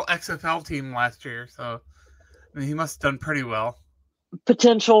XFL team last year, so I mean, he must have done pretty well.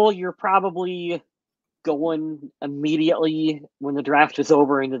 Potential, you're probably going immediately when the draft is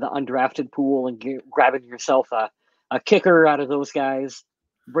over into the undrafted pool and grabbing yourself a kicker out of those guys,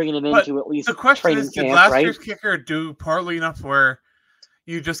 bringing them into at least the question training is, camp, did last right? year's kicker do poorly enough where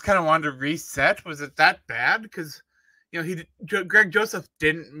you just kind of wanted to reset? Was it that bad? Because Greg Joseph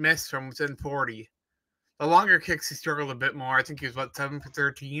didn't miss from within 40. The longer kicks, he struggled a bit more. I think he was 7 for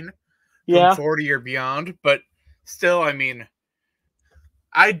 13 from 40 or beyond. But still, I mean,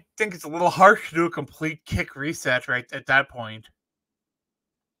 I think it's a little harsh to do a complete kick reset right at that point.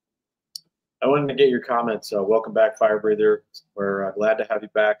 I wanted to get your comments. Welcome back, Fire Breather. We're glad to have you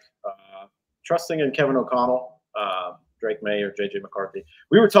back. Trusting in Kevin O'Connell, Drake Maye, or JJ McCarthy.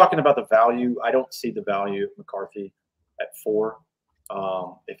 We were talking about the value. I don't see the value of McCarthy at 4.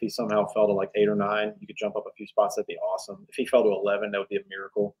 If he somehow fell to like 8 or 9, you could jump up a few spots. That'd be awesome. If he fell to 11, that would be a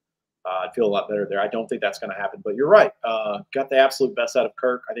miracle. I'd feel a lot better there. I don't think that's going to happen, but you're right. Got the absolute best out of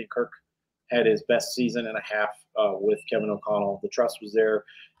Kirk. I think Kirk had his best season and a half with Kevin O'Connell. The trust was there.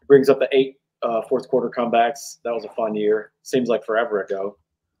 It brings up the 8 fourth quarter comebacks. That was a fun year. Seems like forever ago.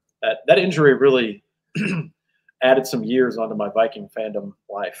 That injury really added some years onto my Viking fandom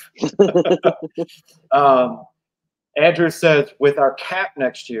life. Andrew says, with our cap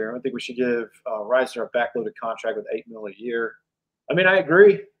next year, I think we should give Reisner a backloaded contract with $8 million a year. I mean, I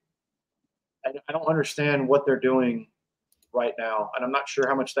agree. I don't understand what they're doing right now, and I'm not sure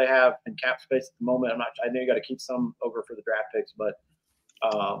how much they have in cap space at the moment. I know you got to keep some over for the draft picks, but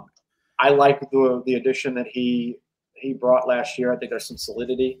I like the addition that he brought last year. I think there's some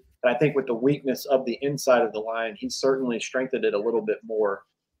solidity. But I think with the weakness of the inside of the line, he certainly strengthened it a little bit more.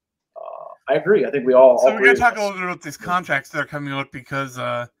 I agree. I think we all. So we're going to talk a little bit about these contracts that are coming out because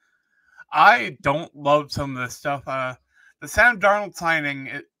I don't love some of this stuff. The Sam Darnold signing,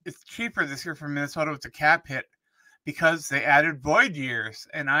 it's cheaper this year for Minnesota with the cap hit because they added void years,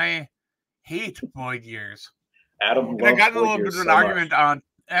 and I hate void years. Adam and I got in a little bit of an argument on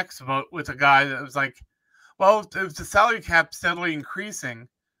X with a guy that was like, well, if the salary cap steadily increasing,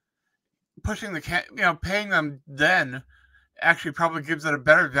 pushing the cap, paying them then actually probably gives it a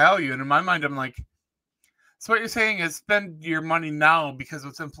better value. And in my mind, I'm like, so what you're saying is spend your money now because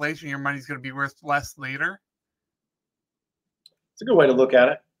with inflation, your money's going to be worth less later? It's a good way to look at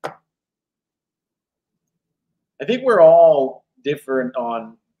it. I think we're all different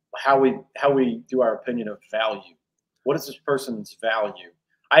on how we do our opinion of value. What is this person's value?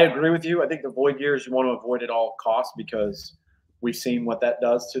 I agree with you. I think the void years you want to avoid at all costs because we've seen what that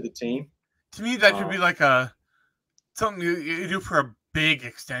does to the team. To me, that should be like something you do for a big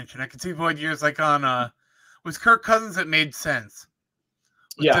extension. I can see void years like on with Kirk Cousins, it made sense.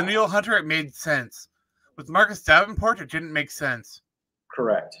 With Danielle Hunter, it made sense. With Marcus Davenport, it didn't make sense.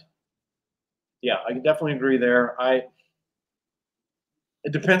 Correct. Yeah, I can definitely agree there.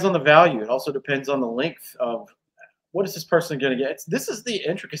 It depends on the value. It also depends on the length of what is this person going to get. This is the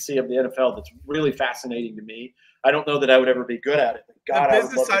intricacy of the NFL that's really fascinating to me. I don't know that I would ever be good at it. But God, the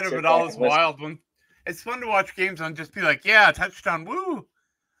business side of it all is wild. When it's fun to watch games and just be like, yeah, touchdown, woo.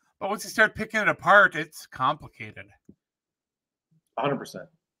 But once you start picking it apart, it's complicated. 100%.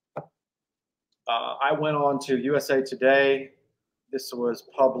 I went on to USA Today. This was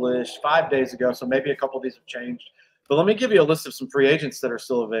published 5 days ago, so maybe a couple of these have changed. But let me give you a list of some free agents that are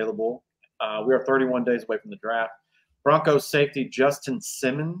still available. We are 31 days away from the draft. Broncos safety Justin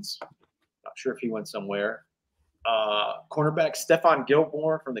Simmons. Not sure if he went somewhere. Cornerback Stephon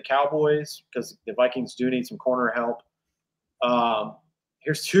Gilmore from the Cowboys because the Vikings do need some corner help.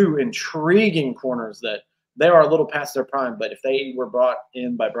 Here's two intriguing corners that they are a little past their prime, but if they were brought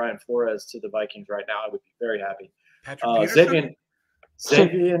in by Brian Flores to the Vikings right now, I would be very happy.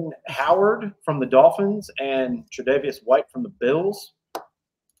 Xavier Howard from the Dolphins and Tre'Davious White from the Bills.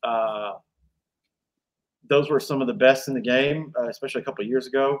 Those were some of the best in the game, especially a couple of years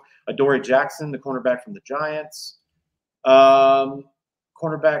ago. Adoree Jackson, the cornerback from the Giants.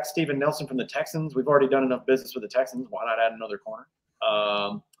 Cornerback Steven Nelson from the Texans. We've already done enough business with the Texans. Why not add another corner?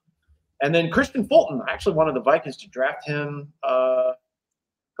 And then Christian Fulton. I actually wanted the Vikings to draft him a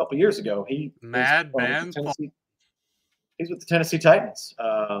couple years ago. He's with the Tennessee Titans.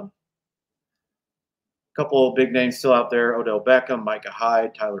 A couple of big names still out there. Odell Beckham, Micah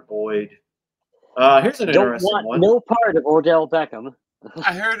Hyde, Tyler Boyd. Here's an interesting one. No part of Odell Beckham.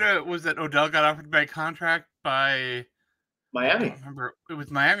 I heard it was that Odell got offered by contract by Miami. I don't remember. It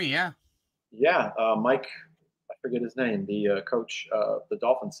was Miami, yeah. Yeah, Mike, I forget his name. The coach of the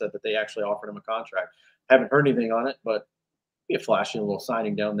Dolphins said that they actually offered him a contract. Haven't heard anything on it, but be a flashy little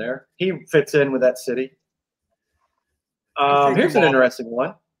signing down there. He fits in with that city. Here's an interesting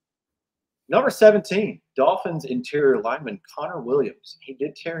one. Number 17, Dolphins interior lineman Connor Williams. He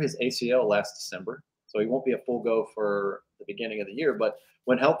did tear his ACL last December, so he won't be a full go for the beginning of the year. But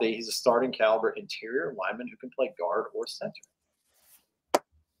when healthy, he's a starting caliber interior lineman who can play guard or center.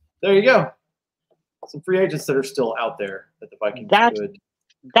 There you go. Some free agents that are still out there that the Vikings could.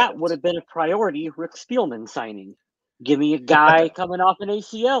 That would have been a priority, Rick Spielman signing. Give me a guy coming off an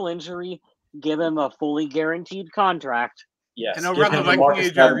ACL injury, give him a fully guaranteed contract. Yes. I know Red the Viking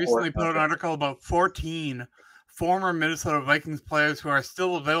Age recently put out an article about 14 former Minnesota Vikings players who are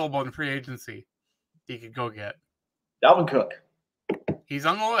still available in free agency he could go get. Dalvin Cook. He's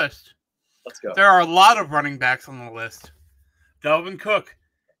on the list. Let's go. There are a lot of running backs on the list. Dalvin Cook,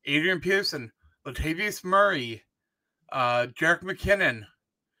 Adrian Pearson, Latavius Murray, Jerick McKinnon,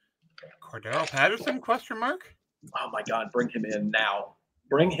 Cordell Patterson, question mark? Oh, my God. Bring him in now.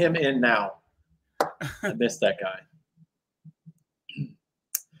 Bring him in now. I missed that guy.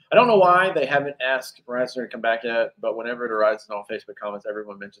 I don't know why they haven't asked Reisner to come back yet, but whenever it arises in all Facebook comments,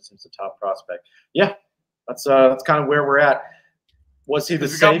 everyone mentions him as a top prospect. Yeah, that's kind of where we're at. Was he the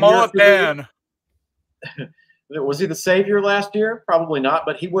savior? Was he the savior last year? Probably not,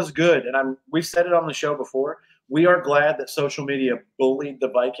 but he was good. And we've said it on the show before. We are glad that social media bullied the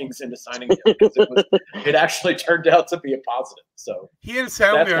Vikings into signing him because it actually turned out to be a positive. So he and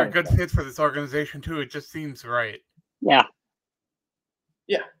Soundly are a good fit for this organization too. It just seems right. Yeah.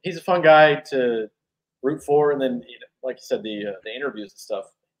 Yeah, he's a fun guy to root for, and then, like you said, the interviews and stuff.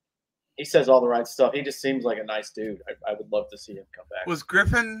 he says all the right stuff. He just seems like a nice dude. I would love to see him come back. Was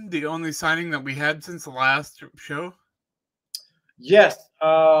Griffin the only signing that we had since the last show? Yes,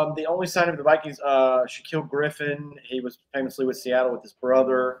 the only signing of the Vikings, Shaquille Griffin. He was famously with Seattle with his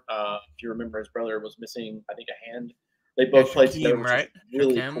brother. If you remember, his brother was missing, I think, a hand. They both played together, which right?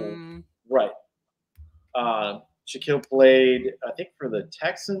 really cool. Right. Shaquille played, I think, for the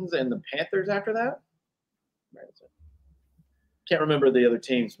Texans and the Panthers after that. Can't remember the other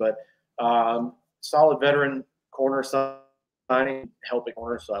teams, but solid veteran corner signing, helping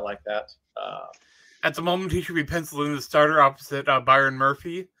corner, so I like that. At the moment, he should be penciled in the starter opposite Byron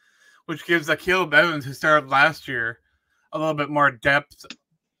Murphy, which gives Caleb Evans, who started last year, a little bit more depth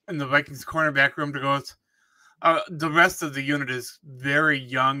in the Vikings cornerback room to go with. The rest of the unit is very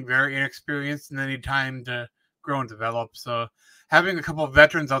young, very inexperienced, and they need time to grow and develop. So having a couple of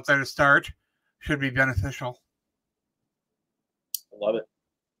veterans out there to start should be beneficial. I love it.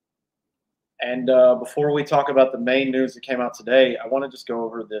 And before we talk about the main news that came out today, I want to just go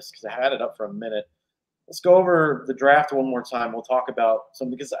over this because I had it up for a minute. Let's go over the draft one more time. We'll talk about some,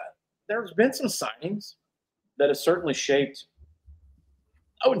 because there's been some signings that have certainly shaped,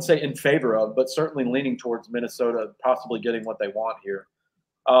 I wouldn't say in favor of, but certainly leaning towards Minnesota possibly getting what they want here.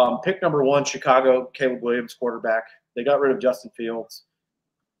 Pick number 1, Chicago, Caleb Williams, quarterback. They got rid of Justin Fields.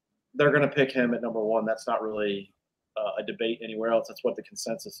 They're going to pick him at number 1. That's not really a debate anywhere else. That's what the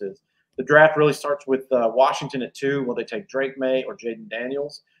consensus is. The draft really starts with Washington at 2. Will they take Drake May or Jaden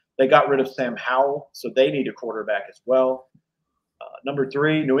Daniels? They got rid of Sam Howell, so they need a quarterback as well. Number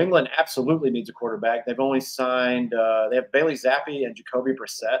 3, New England absolutely needs a quarterback. They've only signed they have Bailey Zappi and Jacoby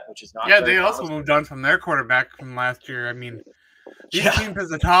Brissett, which is not. Yeah, they also moved on from their quarterback from last year. I mean, these teams at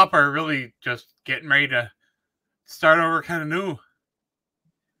the top are really just getting ready to start over kind of new.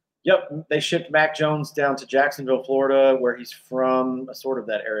 Yep, they shipped Mac Jones down to Jacksonville, Florida, where he's from, sort of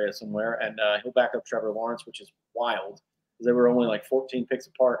that area somewhere, and he'll back up Trevor Lawrence, which is wild because they were only like 14 picks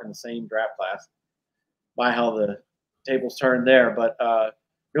apart in the same draft class. By how the tables turned there, but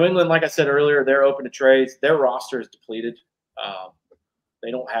New England, like I said earlier, they're open to trades. Their roster is depleted.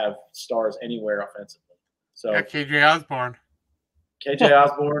 They don't have stars anywhere offensively. So yeah, KJ Osborne. KJ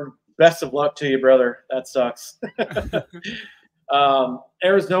Osborne, best of luck to you, brother. That sucks.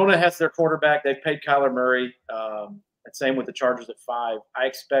 Arizona has their quarterback. They've paid Kyler Murray. And same with the Chargers at 5. I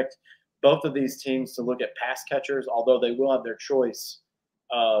expect both of these teams to look at pass catchers, although they will have their choice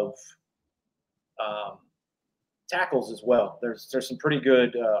of tackles as well. There's some pretty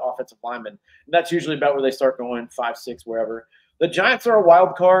good offensive linemen. And that's usually about where they start going, 5, 6, wherever. The Giants are a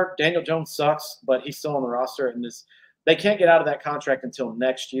wild card. Daniel Jones sucks, but he's still on the roster. And they can't get out of that contract until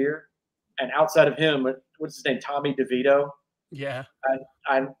next year. And outside of him, what's his name? Tommy DeVito. Yeah.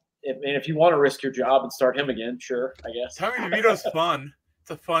 If you want to risk your job and start him again, sure, I guess. Tommy DeVito's fun.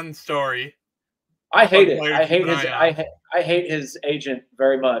 It's a fun story. I hate it. I hate his agent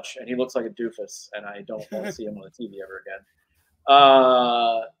very much, and he looks like a doofus, and I don't want to see him on the TV ever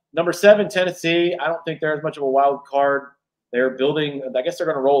again. Number 7, Tennessee. I don't think they're as much of a wild card. They're building. I guess they're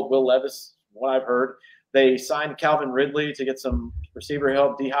going to roll with Will Levis, from what I've heard. They signed Calvin Ridley to get some receiver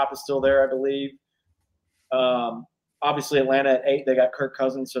help. D-Hop is still there, I believe. Obviously, Atlanta at 8. They got Kirk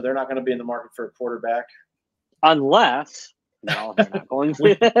Cousins, so they're not going to be in the market for a quarterback. Unless – no, they're not going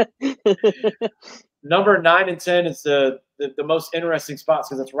to. Number 9 and 10 is the most interesting spots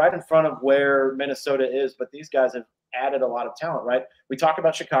because it's right in front of where Minnesota is, but these guys have added a lot of talent, right? We talk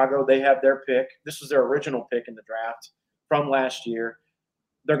about Chicago. They have their pick. This was their original pick in the draft from last year.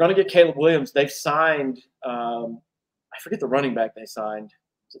 They're going to get Caleb Williams. They've signed I forget the running back they signed.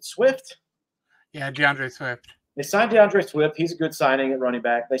 Is it Swift? Yeah, DeAndre Swift. They signed DeAndre Swift. He's a good signing at running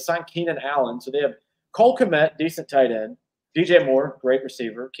back. They signed Keenan Allen. So they have Cole Kmet, decent tight end. DJ Moore, great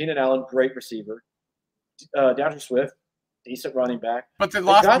receiver. Keenan Allen, great receiver. DeAndre Swift, decent running back. But they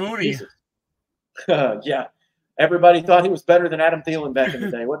lost Mooney. Yeah. Everybody thought he was better than Adam Thielen back in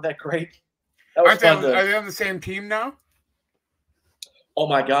the day. Wasn't that great? That was fun. Are they on the same team now? Oh,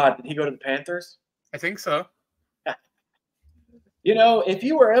 my God. Did he go to the Panthers? I think so. You know, if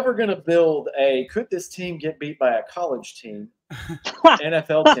you were ever going to build could this team get beat by a college team,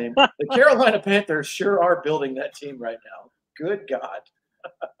 NFL team, the Carolina Panthers sure are building that team right now. Good God.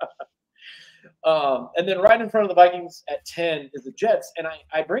 And then right in front of the Vikings at 10 is the Jets. And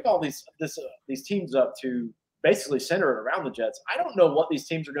I bring all these teams up to basically center it around the Jets. I don't know what these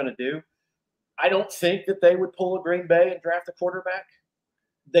teams are going to do. I don't think that they would pull a Green Bay and draft a quarterback.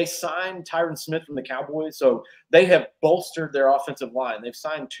 They signed Tyron Smith from the Cowboys, so they have bolstered their offensive line. They've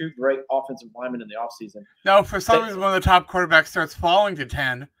signed 2 great offensive linemen in the offseason. Now, for some reason, when the top quarterback starts falling to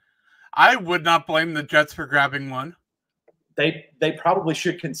 10, I would not blame the Jets for grabbing one. they probably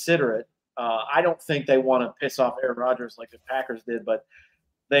should consider it. I don't think they want to piss off Aaron Rodgers like the Packers did, but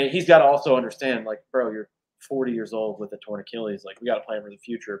he's got to also understand, like, bro, you're 40 years old with a torn Achilles. Like, we got to plan for the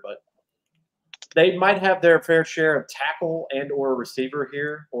future. But they might have their fair share of tackle and or receiver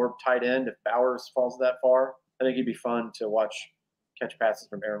here or tight end if Bowers falls that far. I think it'd be fun to watch catch passes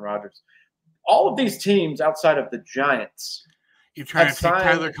from Aaron Rodgers. All of these teams outside of the Giants. You trying to take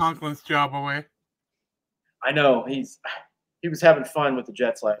Tyler Conklin's job away? I know. He was having fun with the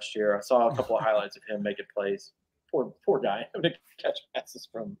Jets last year. I saw a couple of highlights of him making plays. Poor guy having to catch passes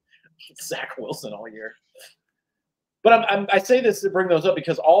from Zach Wilson all year. But I say this to bring those up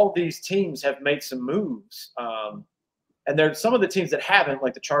because all these teams have made some moves. And there's some of the teams that haven't,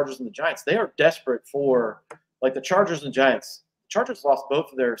 like the Chargers and the Giants, they are desperate for, like the Chargers and Giants. The Chargers lost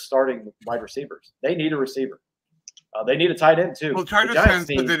both of their starting wide receivers. They need a receiver. They need a tight end, too. Well, Chargers fans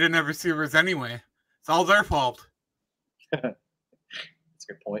said they didn't have receivers anyway. It's all their fault. That's a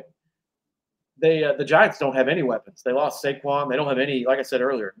good point. The Giants don't have any weapons. They lost Saquon. They don't have any, like I said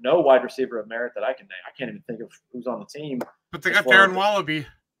earlier, no wide receiver of merit that I can name. I can't even think of who's on the team. But they got Darren Wallaby.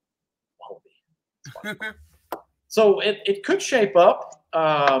 So it could shape up.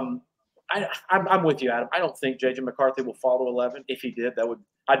 I'm with you, Adam. I don't think J.J. McCarthy will fall to 11. If he did,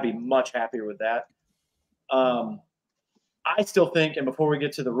 I'd be much happier with that. I still think, and before we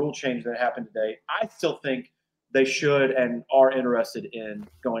get to the rule change that happened today, I still think they should and are interested in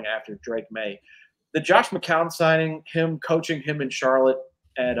going after Drake Maye. The Josh McCown signing, him coaching him in Charlotte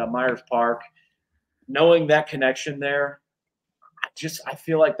at Myers Park, knowing that connection there, I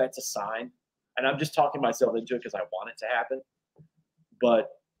feel like that's a sign. And I'm just talking myself into it because I want it to happen. But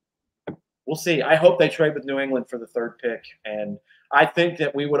we'll see. I hope they trade with New England for the 3rd pick. And I think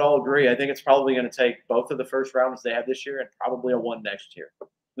that we would all agree. I think it's probably going to take both of the first rounds they have this year and probably a 1 next year. And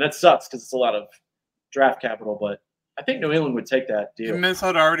that sucks because it's a lot of draft capital, but I think New England would take that deal. And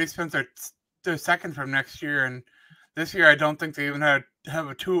Minnesota already spent their 2nd from next year, and this year I don't think they even have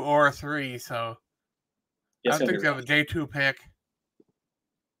a 2 or a 3, so yes, I don't think they have a J2 pick.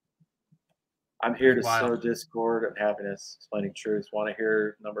 I'm here to sow discord and happiness, explaining truth. Want to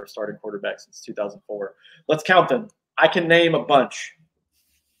hear number of starting quarterbacks since 2004. Let's count them. I can name a bunch.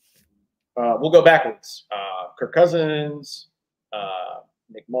 We'll go backwards. Kirk Cousins,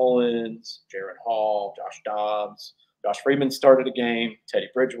 Nick Mullins, Jaron Hall, Josh Dobbs, Josh Freeman started a game, Teddy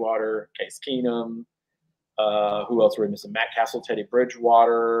Bridgewater, Case Keenum. Who else were we missing? Matt Castle, Teddy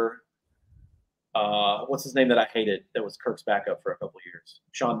Bridgewater. What's his name that I hated that was Kirk's backup for a couple of years?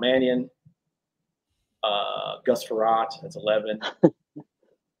 Sean Mannion. Gus Farrat, that's 11.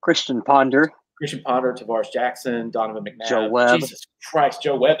 Christian Ponder, Tavares Jackson, Donovan McNabb. Joe Webb. Jesus Christ,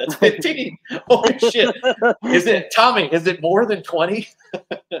 Joe Webb, that's 15. Holy shit. Is it more than 20?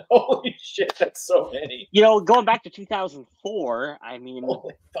 Holy shit, that's so many. Going back to 2004, I mean.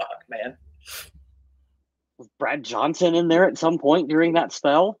 Holy fuck, man. Was Brad Johnson in there at some point during that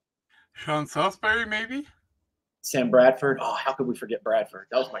spell? Sean Salisbury, maybe? Sam Bradford. Oh, how could we forget Bradford?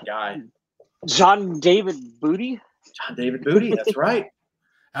 That was my guy. John David Booty, that's right.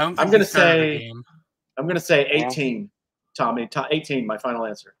 I'm going to say 18, Tommy. 18, my final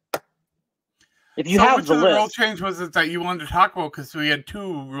answer. If you have the list. Rule change was it that you wanted to talk about because we had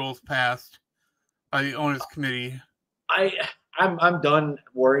 2 rules passed by the owners committee. I'm done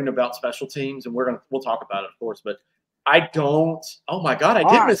worrying about special teams, and we'll talk about it, of course. But I don't. Oh my God, I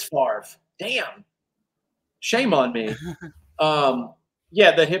did miss Favre. Damn, shame on me.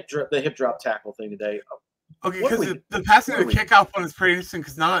 Yeah, the hip drop tackle thing today. Okay, because the passing and kickoff one is pretty interesting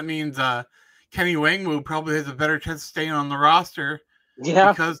because now that means Kenny Wangwu probably has a better chance of staying on the roster.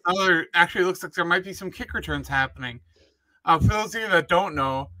 Yeah. Because now there actually looks like there might be some kick returns happening. For those of you that don't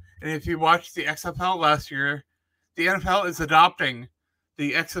know, and if you watched the XFL last year, the NFL is adopting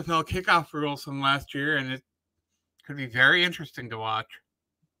the XFL kickoff rules from last year, and it could be very interesting to watch.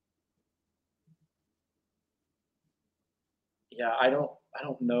 Yeah, I don't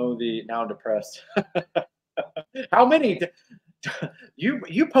know now I'm depressed. How many?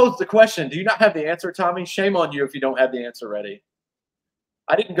 You posed the question. Do you not have the answer, Tommy? Shame on you if you don't have the answer ready.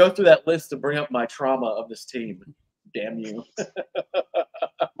 I didn't go through that list to bring up my trauma of this team. Damn you.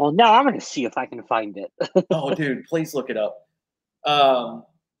 Well, now I'm going to see if I can find it. Oh, dude, please look it up. I'll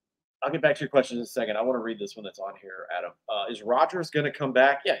get back to your question in a second. I want to read this one that's on here, Adam. Is Rodgers going to come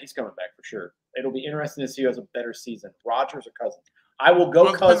back? Yeah, he's coming back for sure. It'll be interesting to see who has a better season, Rodgers or Cousins. I will go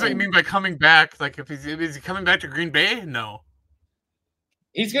Cousins. Depends what you mean by coming back. Like, is he coming back to Green Bay? No.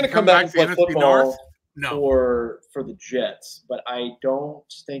 He's going to come back and play football for the Jets, but I don't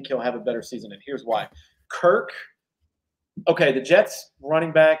think he'll have a better season, and here's why. Kirk, okay, the Jets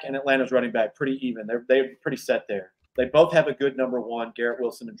running back and Atlanta's running back pretty even. They're pretty set there. They both have a good number one, Garrett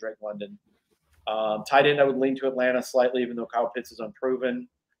Wilson and Drake London. Tight end, I would lean to Atlanta slightly, even though Kyle Pitts is unproven.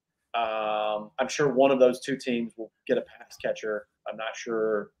 I'm sure one of those two teams will get a pass catcher. I'm not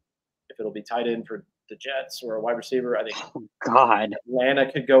sure if it'll be tight end for the Jets or a wide receiver. I think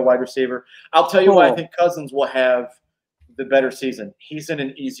Atlanta could go wide receiver. I'll tell you why I think Cousins will have the better season. He's in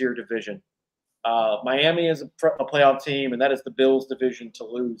an easier division. Miami is a playoff team, and that is the Bills' division to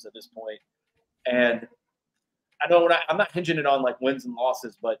lose at this point. And I know I'm not hinging it on like wins and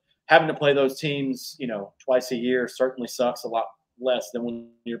losses, but having to play those teams, twice a year certainly sucks a lot less than when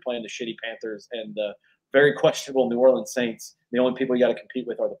you're playing the shitty Panthers and the very questionable New Orleans Saints. The only people you got to compete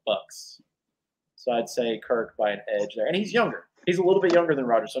with are the Bucks. So I'd say Kirk by an edge there. And he's younger. He's a little bit younger than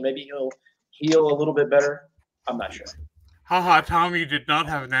Rodgers, so maybe he'll heal a little bit better. I'm not sure. Haha, Tommy did not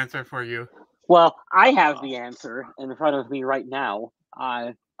have an answer for you. Well, I have the answer in front of me right now.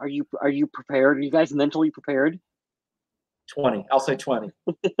 Are you prepared? Are you guys mentally prepared? 20. I'll say 20.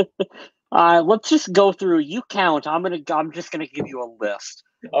 Let's just go through. You count. I'm just gonna give you a list.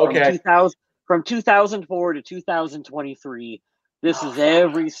 Okay. From 2004 to 2023. This is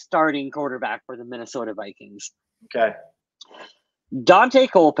every starting quarterback for the Minnesota Vikings. Okay. Dante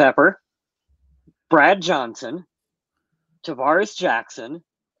Culpepper, Brad Johnson, Tavares Jackson,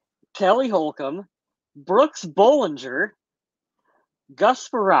 Kelly Holcomb, Brooks Bollinger, Gus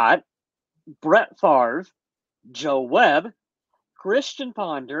Farrat, Brett Favre, Joe Webb, Christian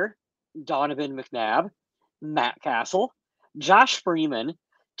Ponder, Donovan McNabb, Matt Castle, Josh Freeman,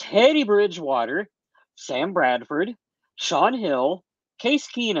 Teddy Bridgewater, Sam Bradford, Sean Hill, Case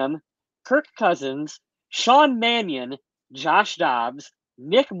Keenum, Kirk Cousins, Sean Mannion, Josh Dobbs,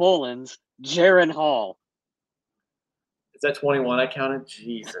 Nick Mullins, Jaron Hall. Is that 21 I counted?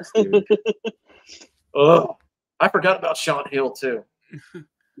 Jesus, dude. Oh, I forgot about Sean Hill, too.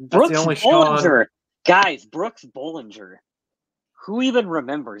 Brooks the only Bollinger. Guys, Brooks Bollinger. Who even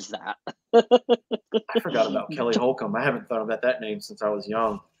remembers that? I forgot about Kelly Holcomb. I haven't thought about that name since I was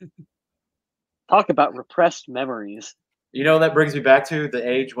young. Talk about repressed memories. That brings me back to the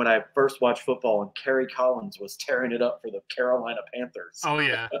age when I first watched football and Kerry Collins was tearing it up for the Carolina Panthers. Oh,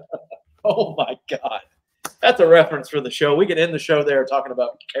 yeah. Oh, my God. That's a reference for the show. We can end the show there talking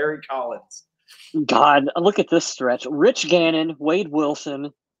about Kerry Collins. God, look at this stretch. Rich Gannon, Wade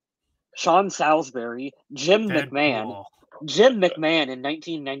Wilson, Sean Salisbury, Jim McMahon. Jim McMahon in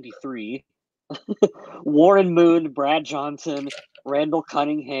 1993. Warren Moon, Brad Johnson, Randall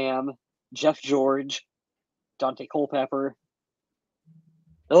Cunningham, Jeff George, Dante Culpepper.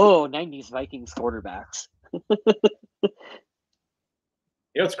 Oh, 90s Vikings quarterbacks.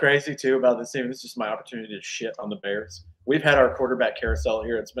 What's crazy, too, about this team? This is just my opportunity to shit on the Bears. We've had our quarterback carousel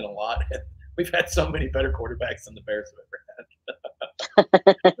here. It's been a lot. We've had so many better quarterbacks than the Bears have ever had.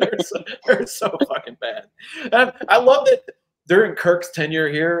 they're so fucking bad. And I love that during Kirk's tenure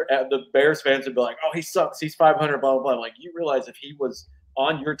here, the Bears fans would be like, oh, he sucks. He's 500, blah, blah, blah. Like, you realize if he was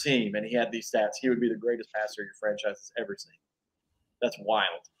on your team and he had these stats, he would be the greatest passer your franchise has ever seen. That's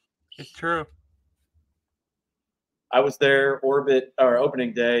wild. It's true. I was there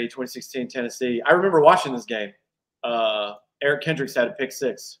opening day, 2016, Tennessee. I remember watching this game. Eric Kendricks had a pick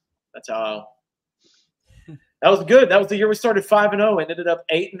six. That's how. That was good. That was the year we started 5-0 and ended up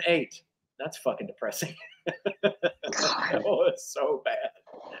 8-8. That's fucking depressing. Oh, it's so bad.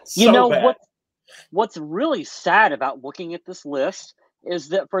 Bad. What's really sad about looking at this list is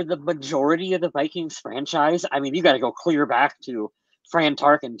that for the majority of the Vikings franchise, I mean, you got to go clear back to Fran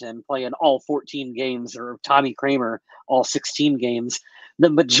Tarkenton playing all 14 games or Tommy Kramer all 16 games.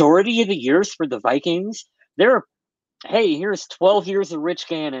 The majority of the years for the Vikings, here's 12 years of Rich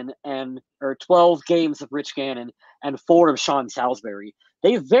Gannon or 12 games of Rich Gannon and 4 of Sean Salisbury.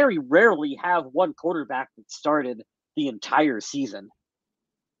 They very rarely have one quarterback that started the entire season.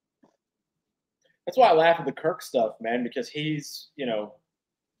 That's why I laugh at the Kirk stuff, man, because he's,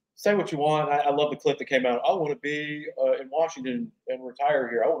 say what you want. I love the clip that came out. I want to be in Washington and retire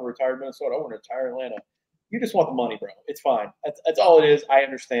here. I want to retire in Minnesota. I want to retire in Atlanta. You just want the money, bro. It's fine. That's all it is. I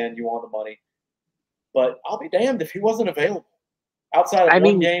understand you want the money. But I'll be damned if he wasn't available. Outside of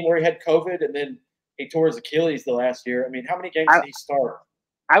one game where he had COVID and then he tore his Achilles the last year. I mean, how many games did he start?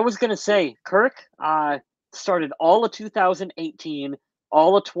 I was going to say, Kirk started all of 2018,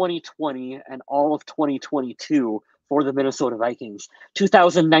 all of 2020, and all of 2022 for the Minnesota Vikings.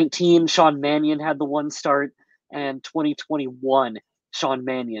 2019, Sean Mannion had the one start, and 2021, Sean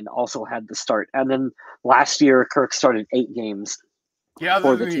Mannion also had the start. And then last year, Kirk started 8 games. Yeah,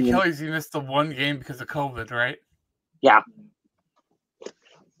 other than the Achilles, he missed the one game because of COVID, right? Yeah.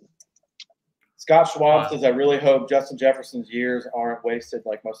 Scott Schwab says, I really hope Justin Jefferson's years aren't wasted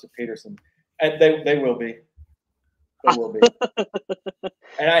like most of Peterson. And they will be. There will be.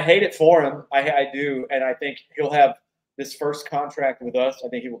 And I hate it for him. I do. And I think he'll have this first contract with us. I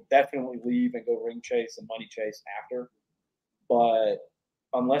think he will definitely leave and go ring chase and money chase after. But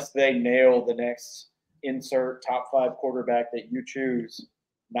unless they nail the next insert top 5 quarterback that you choose,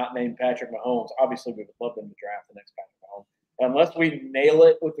 not named Patrick Mahomes, obviously we would love them to draft the next Patrick Mahomes. Unless we nail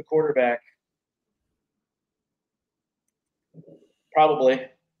it with the quarterback, probably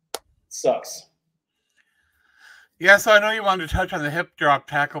sucks. Yeah, so I know you wanted to touch on the hip drop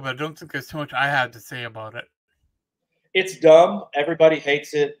tackle, but I don't think there's too much I had to say about it. It's dumb. Everybody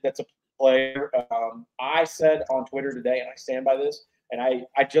hates it. That's a player. I said on Twitter today, and I stand by this, and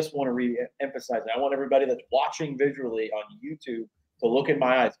I just want to re-emphasize it. I want everybody that's watching visually on YouTube to look in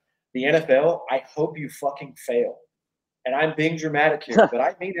my eyes. The NFL, I hope you fucking fail. And I'm being dramatic here, but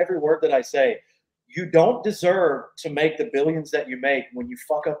I mean every word that I say. You don't deserve to make the billions that you make when you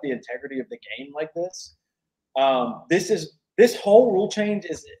fuck up the integrity of the game like this. This whole rule change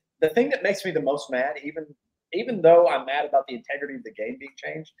is the thing that makes me the most mad. Even though I'm mad about the integrity of the game being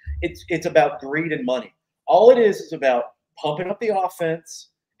changed, it's about greed and money. All it is about pumping up the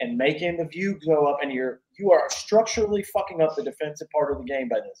offense and making the view go up, and you are structurally fucking up the defensive part of the game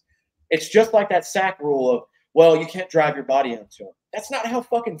by this. It's just like that sack rule of, well, you can't drive your body into him. That's not how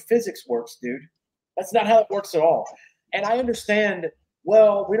fucking physics works, dude. That's not how it works at all. And I understand,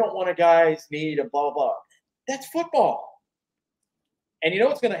 well, we don't want a guy's knee to blah, blah. That's football. And you know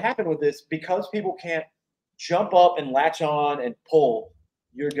what's going to happen with this? Because people can't jump up and latch on and pull,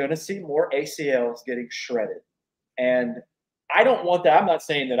 you're going to see more ACLs getting shredded. And I don't want that. I'm not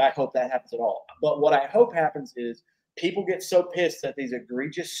saying that I hope that happens at all. But what I hope happens is people get so pissed at these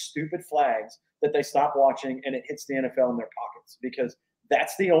egregious, stupid flags that they stop watching and it hits the NFL in their pockets, because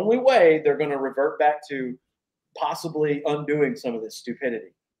that's the only way they're going to revert back to possibly undoing some of this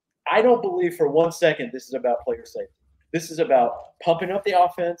stupidity. I don't believe for 1 second this is about player safety. This is about pumping up the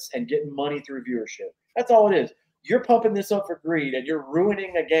offense and getting money through viewership. That's all it is. You're pumping this up for greed, and you're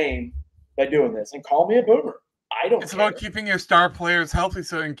ruining a game by doing this. And call me a boomer. I don't It's care. about keeping your star players healthy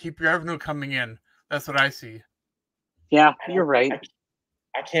so you can keep your revenue coming in. That's what I see. Yeah, you're right.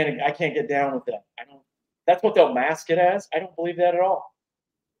 I can't get down with that. That's what they'll mask it as. I don't believe that at all.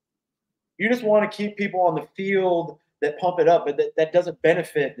 You just want to keep people on the field that pump it up, but that doesn't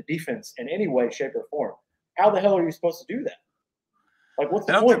benefit the defense in any way, shape, or form. How the hell are you supposed to do that? Like, what's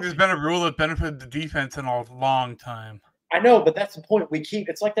the point? I don't think there's been a rule that benefited the defense in a long time. I know, but that's the point.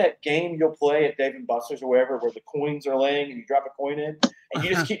 It's like that game you'll play at Dave & Buster's or wherever, where the coins are laying and you drop a coin in, and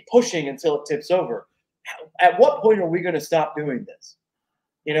you just keep pushing until it tips over. At what point are we going to stop doing this?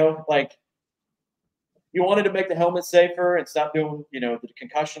 You know, like, you wanted to make the helmet safer and stop doing, the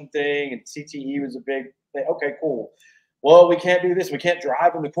concussion thing, and CTE was a big thing. Okay, cool. Well, we can't do this. We can't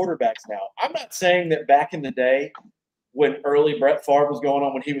drive on the quarterbacks now. I'm not saying that back in the day when early Brett Favre was going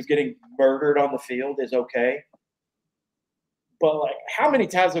on, when he was getting murdered on the field, is okay. But, like, how many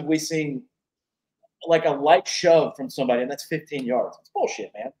times have we seen, like, a light shove from somebody, and that's 15 yards? It's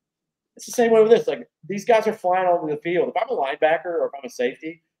bullshit, man. It's the same way with this. Like, these guys are flying all over the field. If I'm a linebacker or if I'm a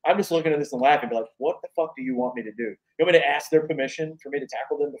safety, I'm just looking at this and laughing, be like, what the fuck do you want me to do? You want me to ask their permission for me to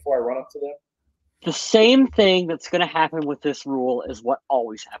tackle them before I run up to them? The same thing that's going to happen with this rule is what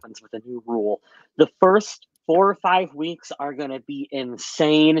always happens with a new rule. The first 4 or 5 weeks are going to be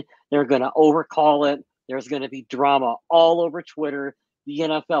insane. They're going to overcall it. There's going to be drama all over Twitter. The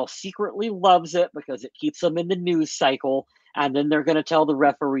NFL secretly loves it because it keeps them in the news cycle. And then they're going to tell the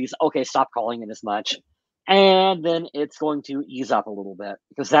referees, okay, stop calling it as much. And then it's going to ease up a little bit,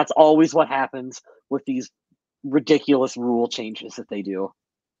 because that's always what happens with these ridiculous rule changes that they do.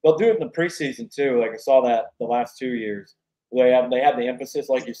 They'll do it in the preseason too. Like, I saw that the last 2 years. They have the emphasis,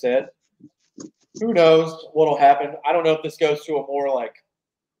 like you said. Who knows what'll happen? I don't know if this goes to a more like,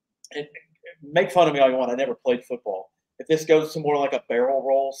 make fun of me all you want. I never played football. If this goes to more like a barrel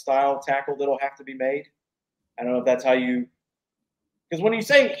roll style tackle that'll have to be made, I don't know if that's how you. Because when you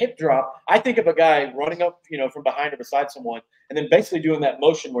say hip drop, I think of a guy running up, from behind or beside someone, and then basically doing that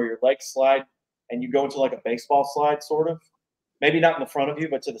motion where your legs slide and you go into like a baseball slide, sort of. Maybe not in the front of you,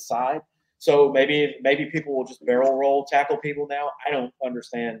 but to the side. So maybe people will just barrel roll tackle people now. I don't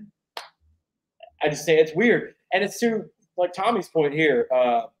understand. I just say it's weird. And it's to, like Tommy's point here,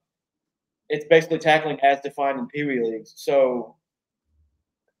 it's basically tackling as defined in Pee Wee leagues. So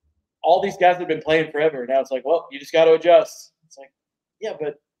all these guys have been playing forever. Now it's like, well, you just got to adjust. It's like, yeah,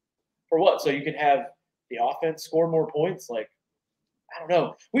 but for what? So you can have the offense score more points? Like, I don't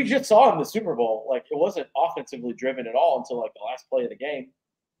know. We just saw in the Super Bowl, like, it wasn't offensively driven at all until, like, the last play of the game.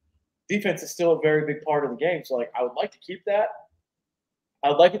 Defense is still a very big part of the game. So, like, I would like to keep that.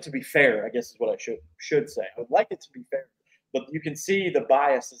 I'd like it to be fair, I guess is what I should say. I would like it to be fair. But you can see the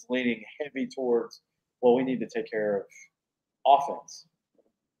bias is leaning heavy towards, well, we need to take care of offense.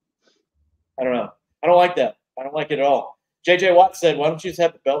 I don't know. I don't like that. I don't like it at all. J.J. Watt said, why don't you just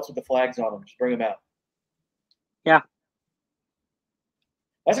have the belts with the flags on them? Just bring them out. Yeah.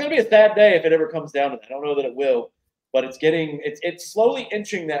 That's going to be a sad day if it ever comes down to that. I don't know that it will, but it's slowly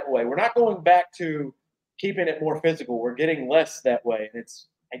inching that way. We're not going back to keeping it more physical. We're getting less that way, and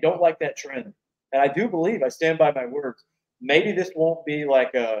I don't like that trend. And I do believe, I stand by my words, maybe this won't be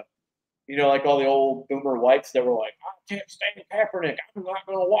like like all the old boomer whites that were like, I can't stand Kaepernick. I'm not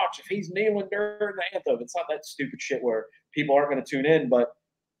going to watch if he's kneeling during the anthem. It's not that stupid shit where people aren't going to tune in, but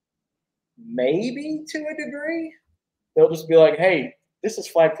maybe to a degree, they'll just be like, hey, this is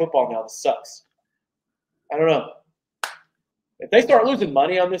flag football now. This sucks. I don't know. If they start losing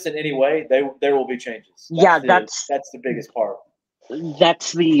money on this in any way, there will be changes. That's the biggest part.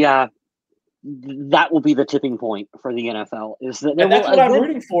 That's the that will be the tipping point for the NFL. That's what I'm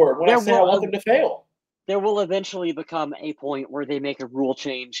rooting for when I say I want them to fail. There will eventually become a point where they make a rule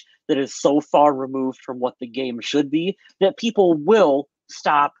change that is so far removed from what the game should be that people will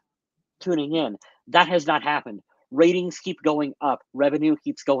stop tuning in. That has not happened. Ratings keep going up. Revenue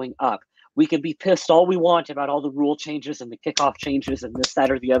keeps going up. We can be pissed all we want about all the rule changes and the kickoff changes and this, that,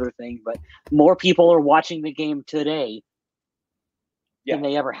 or the other thing, but more people are watching the game today than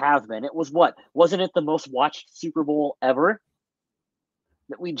they ever have been. It was wasn't it the most watched Super Bowl ever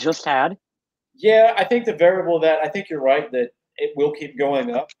that we just had? Yeah, I think the variable that I think you're right that it will keep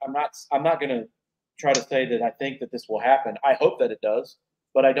going up. I'm not going to try to say that I think that this will happen. I hope that it does,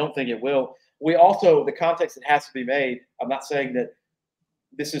 but I don't think it will. We also, the context that has to be made, I'm not saying that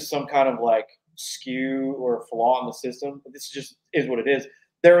this is some kind of like skew or flaw in the system. This just is what it is.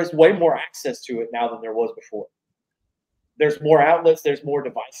 There is way more access to it now than there was before. There's more outlets. There's more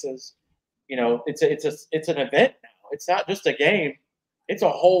devices. It's an event now. It's not just a game. It's a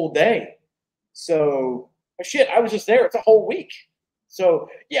whole day. So, shit, I was just there. It's a whole week. So,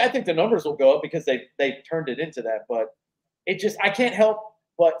 yeah, I think the numbers will go up because they turned it into that. But I can't help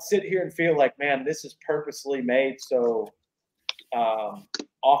but sit here and feel like, man, this is purposely made so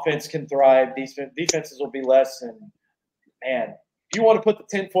offense can thrive. Defenses will be less. And, man, if you want to put the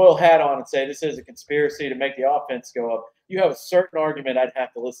tinfoil hat on and say this is a conspiracy to make the offense go up, you have a certain argument I'd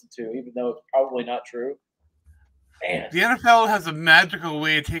have to listen to, even though it's probably not true. Man. The NFL has a magical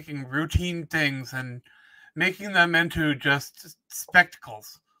way of taking routine things and making them into just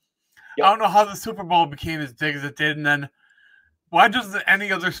spectacles. Yep. I don't know how the Super Bowl became as big as it did, and then why doesn't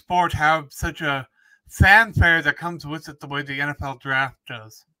any other sport have such a fanfare that comes with it the way the NFL draft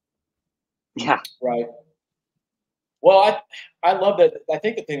does? Yeah. Right. Well, I love that. I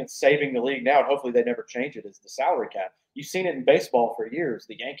think the thing that's saving the league now, and hopefully they never change it, is the salary cap. You've seen it in baseball for years.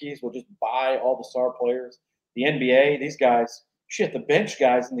 The Yankees will just buy all the star players. The NBA, these guys, the bench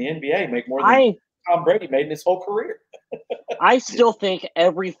guys in the NBA make more than Tom Brady made in his whole career. I still think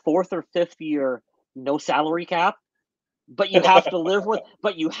every fourth or fifth year, no salary cap, but you have to live with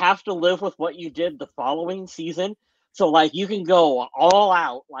what you did the following season. So like you can go all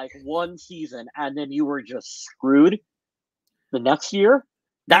out like one season and then you were just screwed the next year.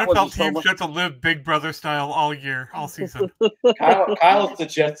 That NFL teams have to live Big Brother style all year, all season. Kyle is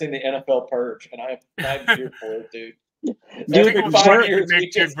suggesting the NFL purge, and I'm here for it, dude. Dude, 5 years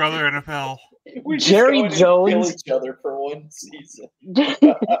make Big Brother NFL. Jerry Jones kill each other for one season.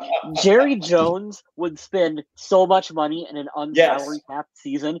 Jerry Jones would spend so much money in an unsalary cap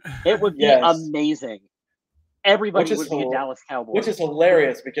season. It would be amazing. Everybody would be a Dallas Cowboy. Which is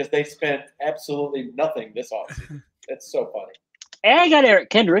hilarious because they spent absolutely nothing this offseason. It's so funny. And I got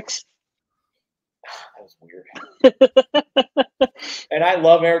Eric Kendricks. That was weird. And I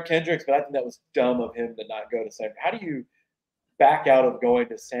love Eric Kendricks, but I think that was dumb of him to not go to San Francisco. How do you back out of going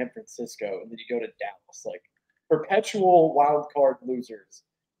to San Francisco and then you go to Dallas? Like, perpetual wild card losers.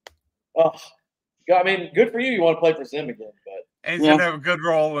 Oh, I mean, good for you. You want to play for Zim again, but and he's gonna have a good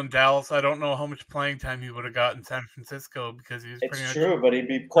role in Dallas. I don't know how much playing time he would have got in San Francisco because he's. It's true, but he'd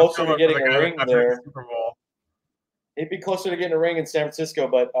be closer to getting a ring there. Super Bowl. He'd be closer to getting a ring in San Francisco,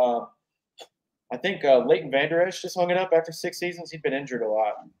 but I think Leighton Vander Esch just hung it up after 6 seasons. He'd been injured a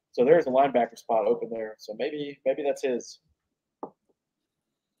lot, so there's a linebacker spot open there. So maybe that's his.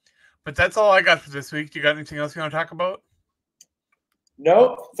 But that's all I got for this week. You got anything else you want to talk about?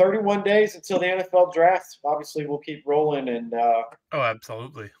 No, 31 days until the NFL draft. Obviously, we'll keep rolling. And oh,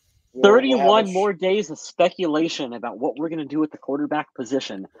 absolutely. 31 more days of speculation about what we're going to do at the quarterback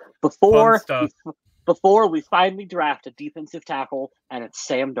position before we finally draft a defensive tackle, and it's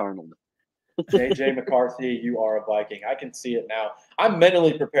Sam Darnold. JJ McCarthy, you are a Viking. I can see it now. I'm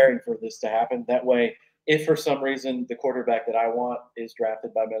mentally preparing for this to happen. That way, if for some reason the quarterback that I want is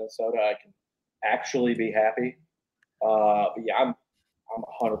drafted by Minnesota, I can actually be happy. But yeah, I'm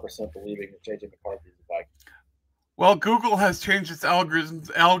 100% believing that JJ McCarthy is a Viking. Well, Google has changed its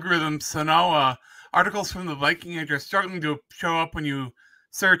algorithms, so now articles from the Viking Age are starting to show up when you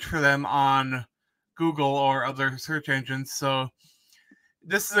search for them on Google or other search engines. So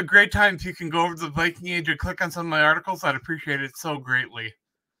this is a great time if you can go over to the Viking Age and click on some of my articles. I'd appreciate it so greatly.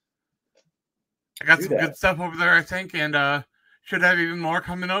 I got some good stuff over there, I think, and should have even more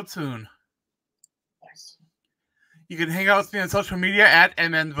coming out soon. Nice. You can hang out with me on social media at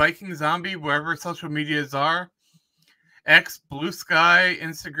MNVikingZombie, wherever social medias are. X, Blue Sky,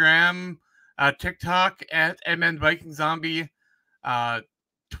 Instagram, TikTok at MNVikingZombie,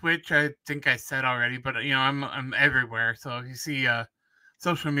 Twitch. I think I said already, but I'm everywhere. So if you see a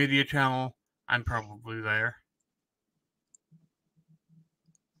social media channel, I'm probably there.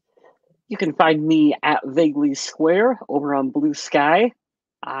 You can find me at Vaguely Square over on Blue Sky.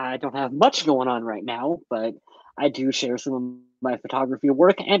 I don't have much going on right now, but I do share some of my photography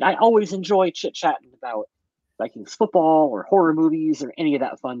work, and I always enjoy chit-chatting about Vikings football or horror movies or any of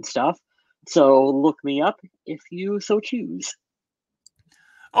that fun stuff. So look me up if you so choose.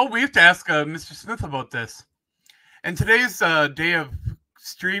 Oh, we have to ask Mr. Smith about this. And today's day of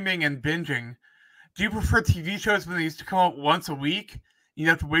streaming and binging. Do you prefer TV shows when they used to come out once a week? You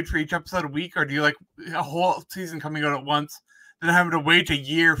have to wait for each episode a week, or do you like a whole season coming out at once, then having to wait a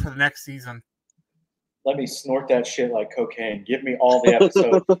year for the next season? Let me snort that shit like cocaine. Give me all the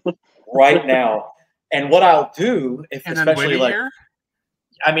episodes right now. And what I'll do, if and especially like, year?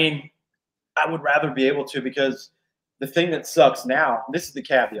 I mean, I would rather be able to, because the thing that sucks now, this is the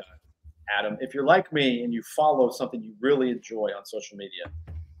caveat, Adam. If you're like me and you follow something you really enjoy on social media,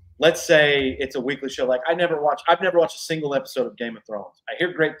 let's say it's a weekly show. Like I've never watched a single episode of Game of Thrones. I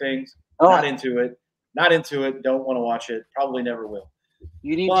hear great things. Oh. Not into it. Don't want to watch it. Probably never will.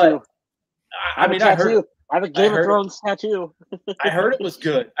 You need to. I have a Game of Thrones tattoo. I heard it was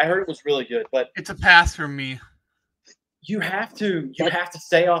good. I heard it was really good, but it's a pass for me. You have to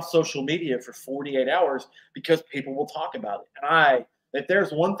stay off social media for 48 hours because people will talk about it. And if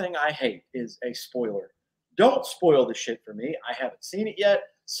there's one thing I hate is a spoiler. Don't spoil the shit for me. I haven't seen it yet.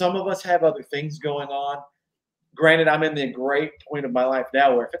 Some of us have other things going on. Granted, I'm in the great point of my life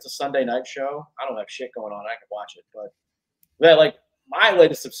now where if it's a Sunday night show, I don't have shit going on. I can watch it. But like my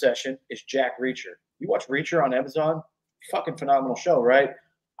latest obsession is Jack Reacher. You watch Reacher on Amazon? Fucking phenomenal show, right?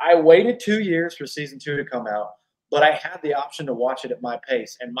 I waited 2 years for season 2 to come out, but I had the option to watch it at my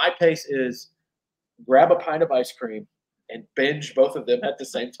pace. And my pace is grab a pint of ice cream and binge both of them at the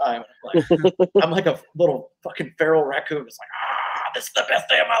same time. I'm like a little fucking feral raccoon. It's like, this is the best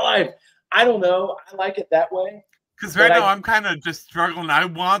day of my life. I don't know. I like it that way. Because right now I'm kind of just struggling. I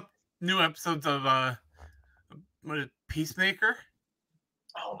want new episodes of Peacemaker.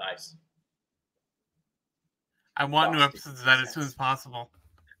 Oh, nice. I want new episodes of that as soon as possible.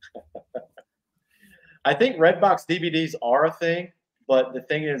 I think Redbox DVDs are a thing, but the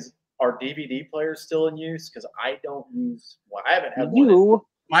thing is, are DVD players still in use? Because I don't use one. I haven't had one.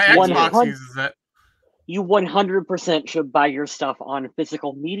 My Xbox uses it. You 100% should buy your stuff on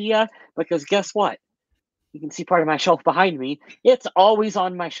physical media, because guess what? You can see part of my shelf behind me. It's always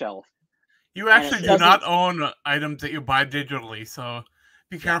on my shelf. You actually do not own items that you buy digitally, so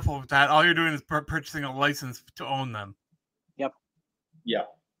be careful with that. All you're doing is purchasing a license to own them. Yep. Yeah.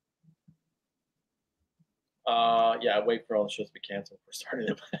 Wait for all the shows to be canceled for starting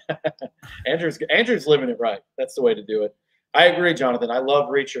them. Andrew's living it right. That's the way to do it. I agree, Jonathan. I love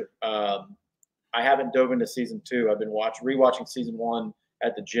Reacher. I haven't dove into season 2. I've been rewatching season 1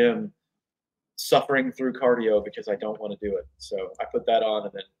 at the gym, suffering through cardio because I don't want to do it. So I put that on,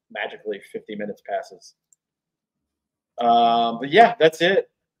 and then magically 50 minutes passes. But yeah, that's it.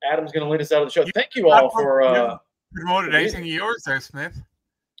 Adam's going to lead us out of the show. Thank you all for promoted anything of yours there, Smith.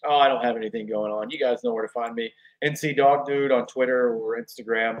 Oh, I don't have anything going on. You guys know where to find me. NC Dog Dude on Twitter or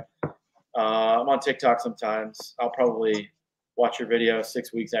Instagram. I'm on TikTok sometimes. I'll probably watch your video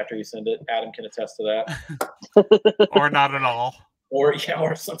 6 weeks after you send it. Adam can attest to that. Or not at all. Or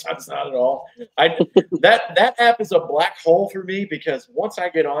sometimes not at all. That app is a black hole for me because once I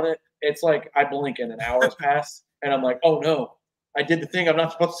get on it, it's like I blink and an hour has passed, and I'm like, oh no, I did the thing I'm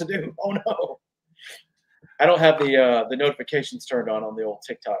not supposed to do. Oh no. I don't have the notifications turned on the old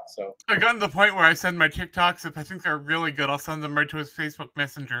TikTok. So I got to the point where I send my TikToks. If I think they're really good, I'll send them right to his Facebook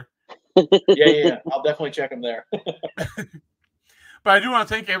Messenger. Yeah. I'll definitely check them there. But I do want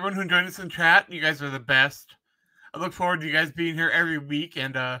to thank everyone who joined us in chat. You guys are the best. I look forward to you guys being here every week.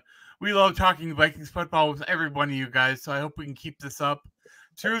 And We love talking Vikings football with every one of you guys, so I hope we can keep this up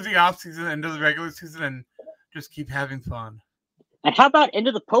through the offseason and into the regular season and just keep having fun. And how about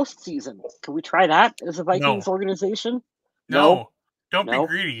into the postseason? Can we try that as a Vikings organization? No. Don't be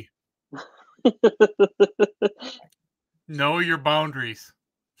greedy. Know your boundaries.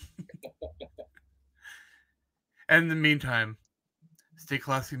 And in the meantime, stay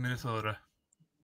classy, Minnesota.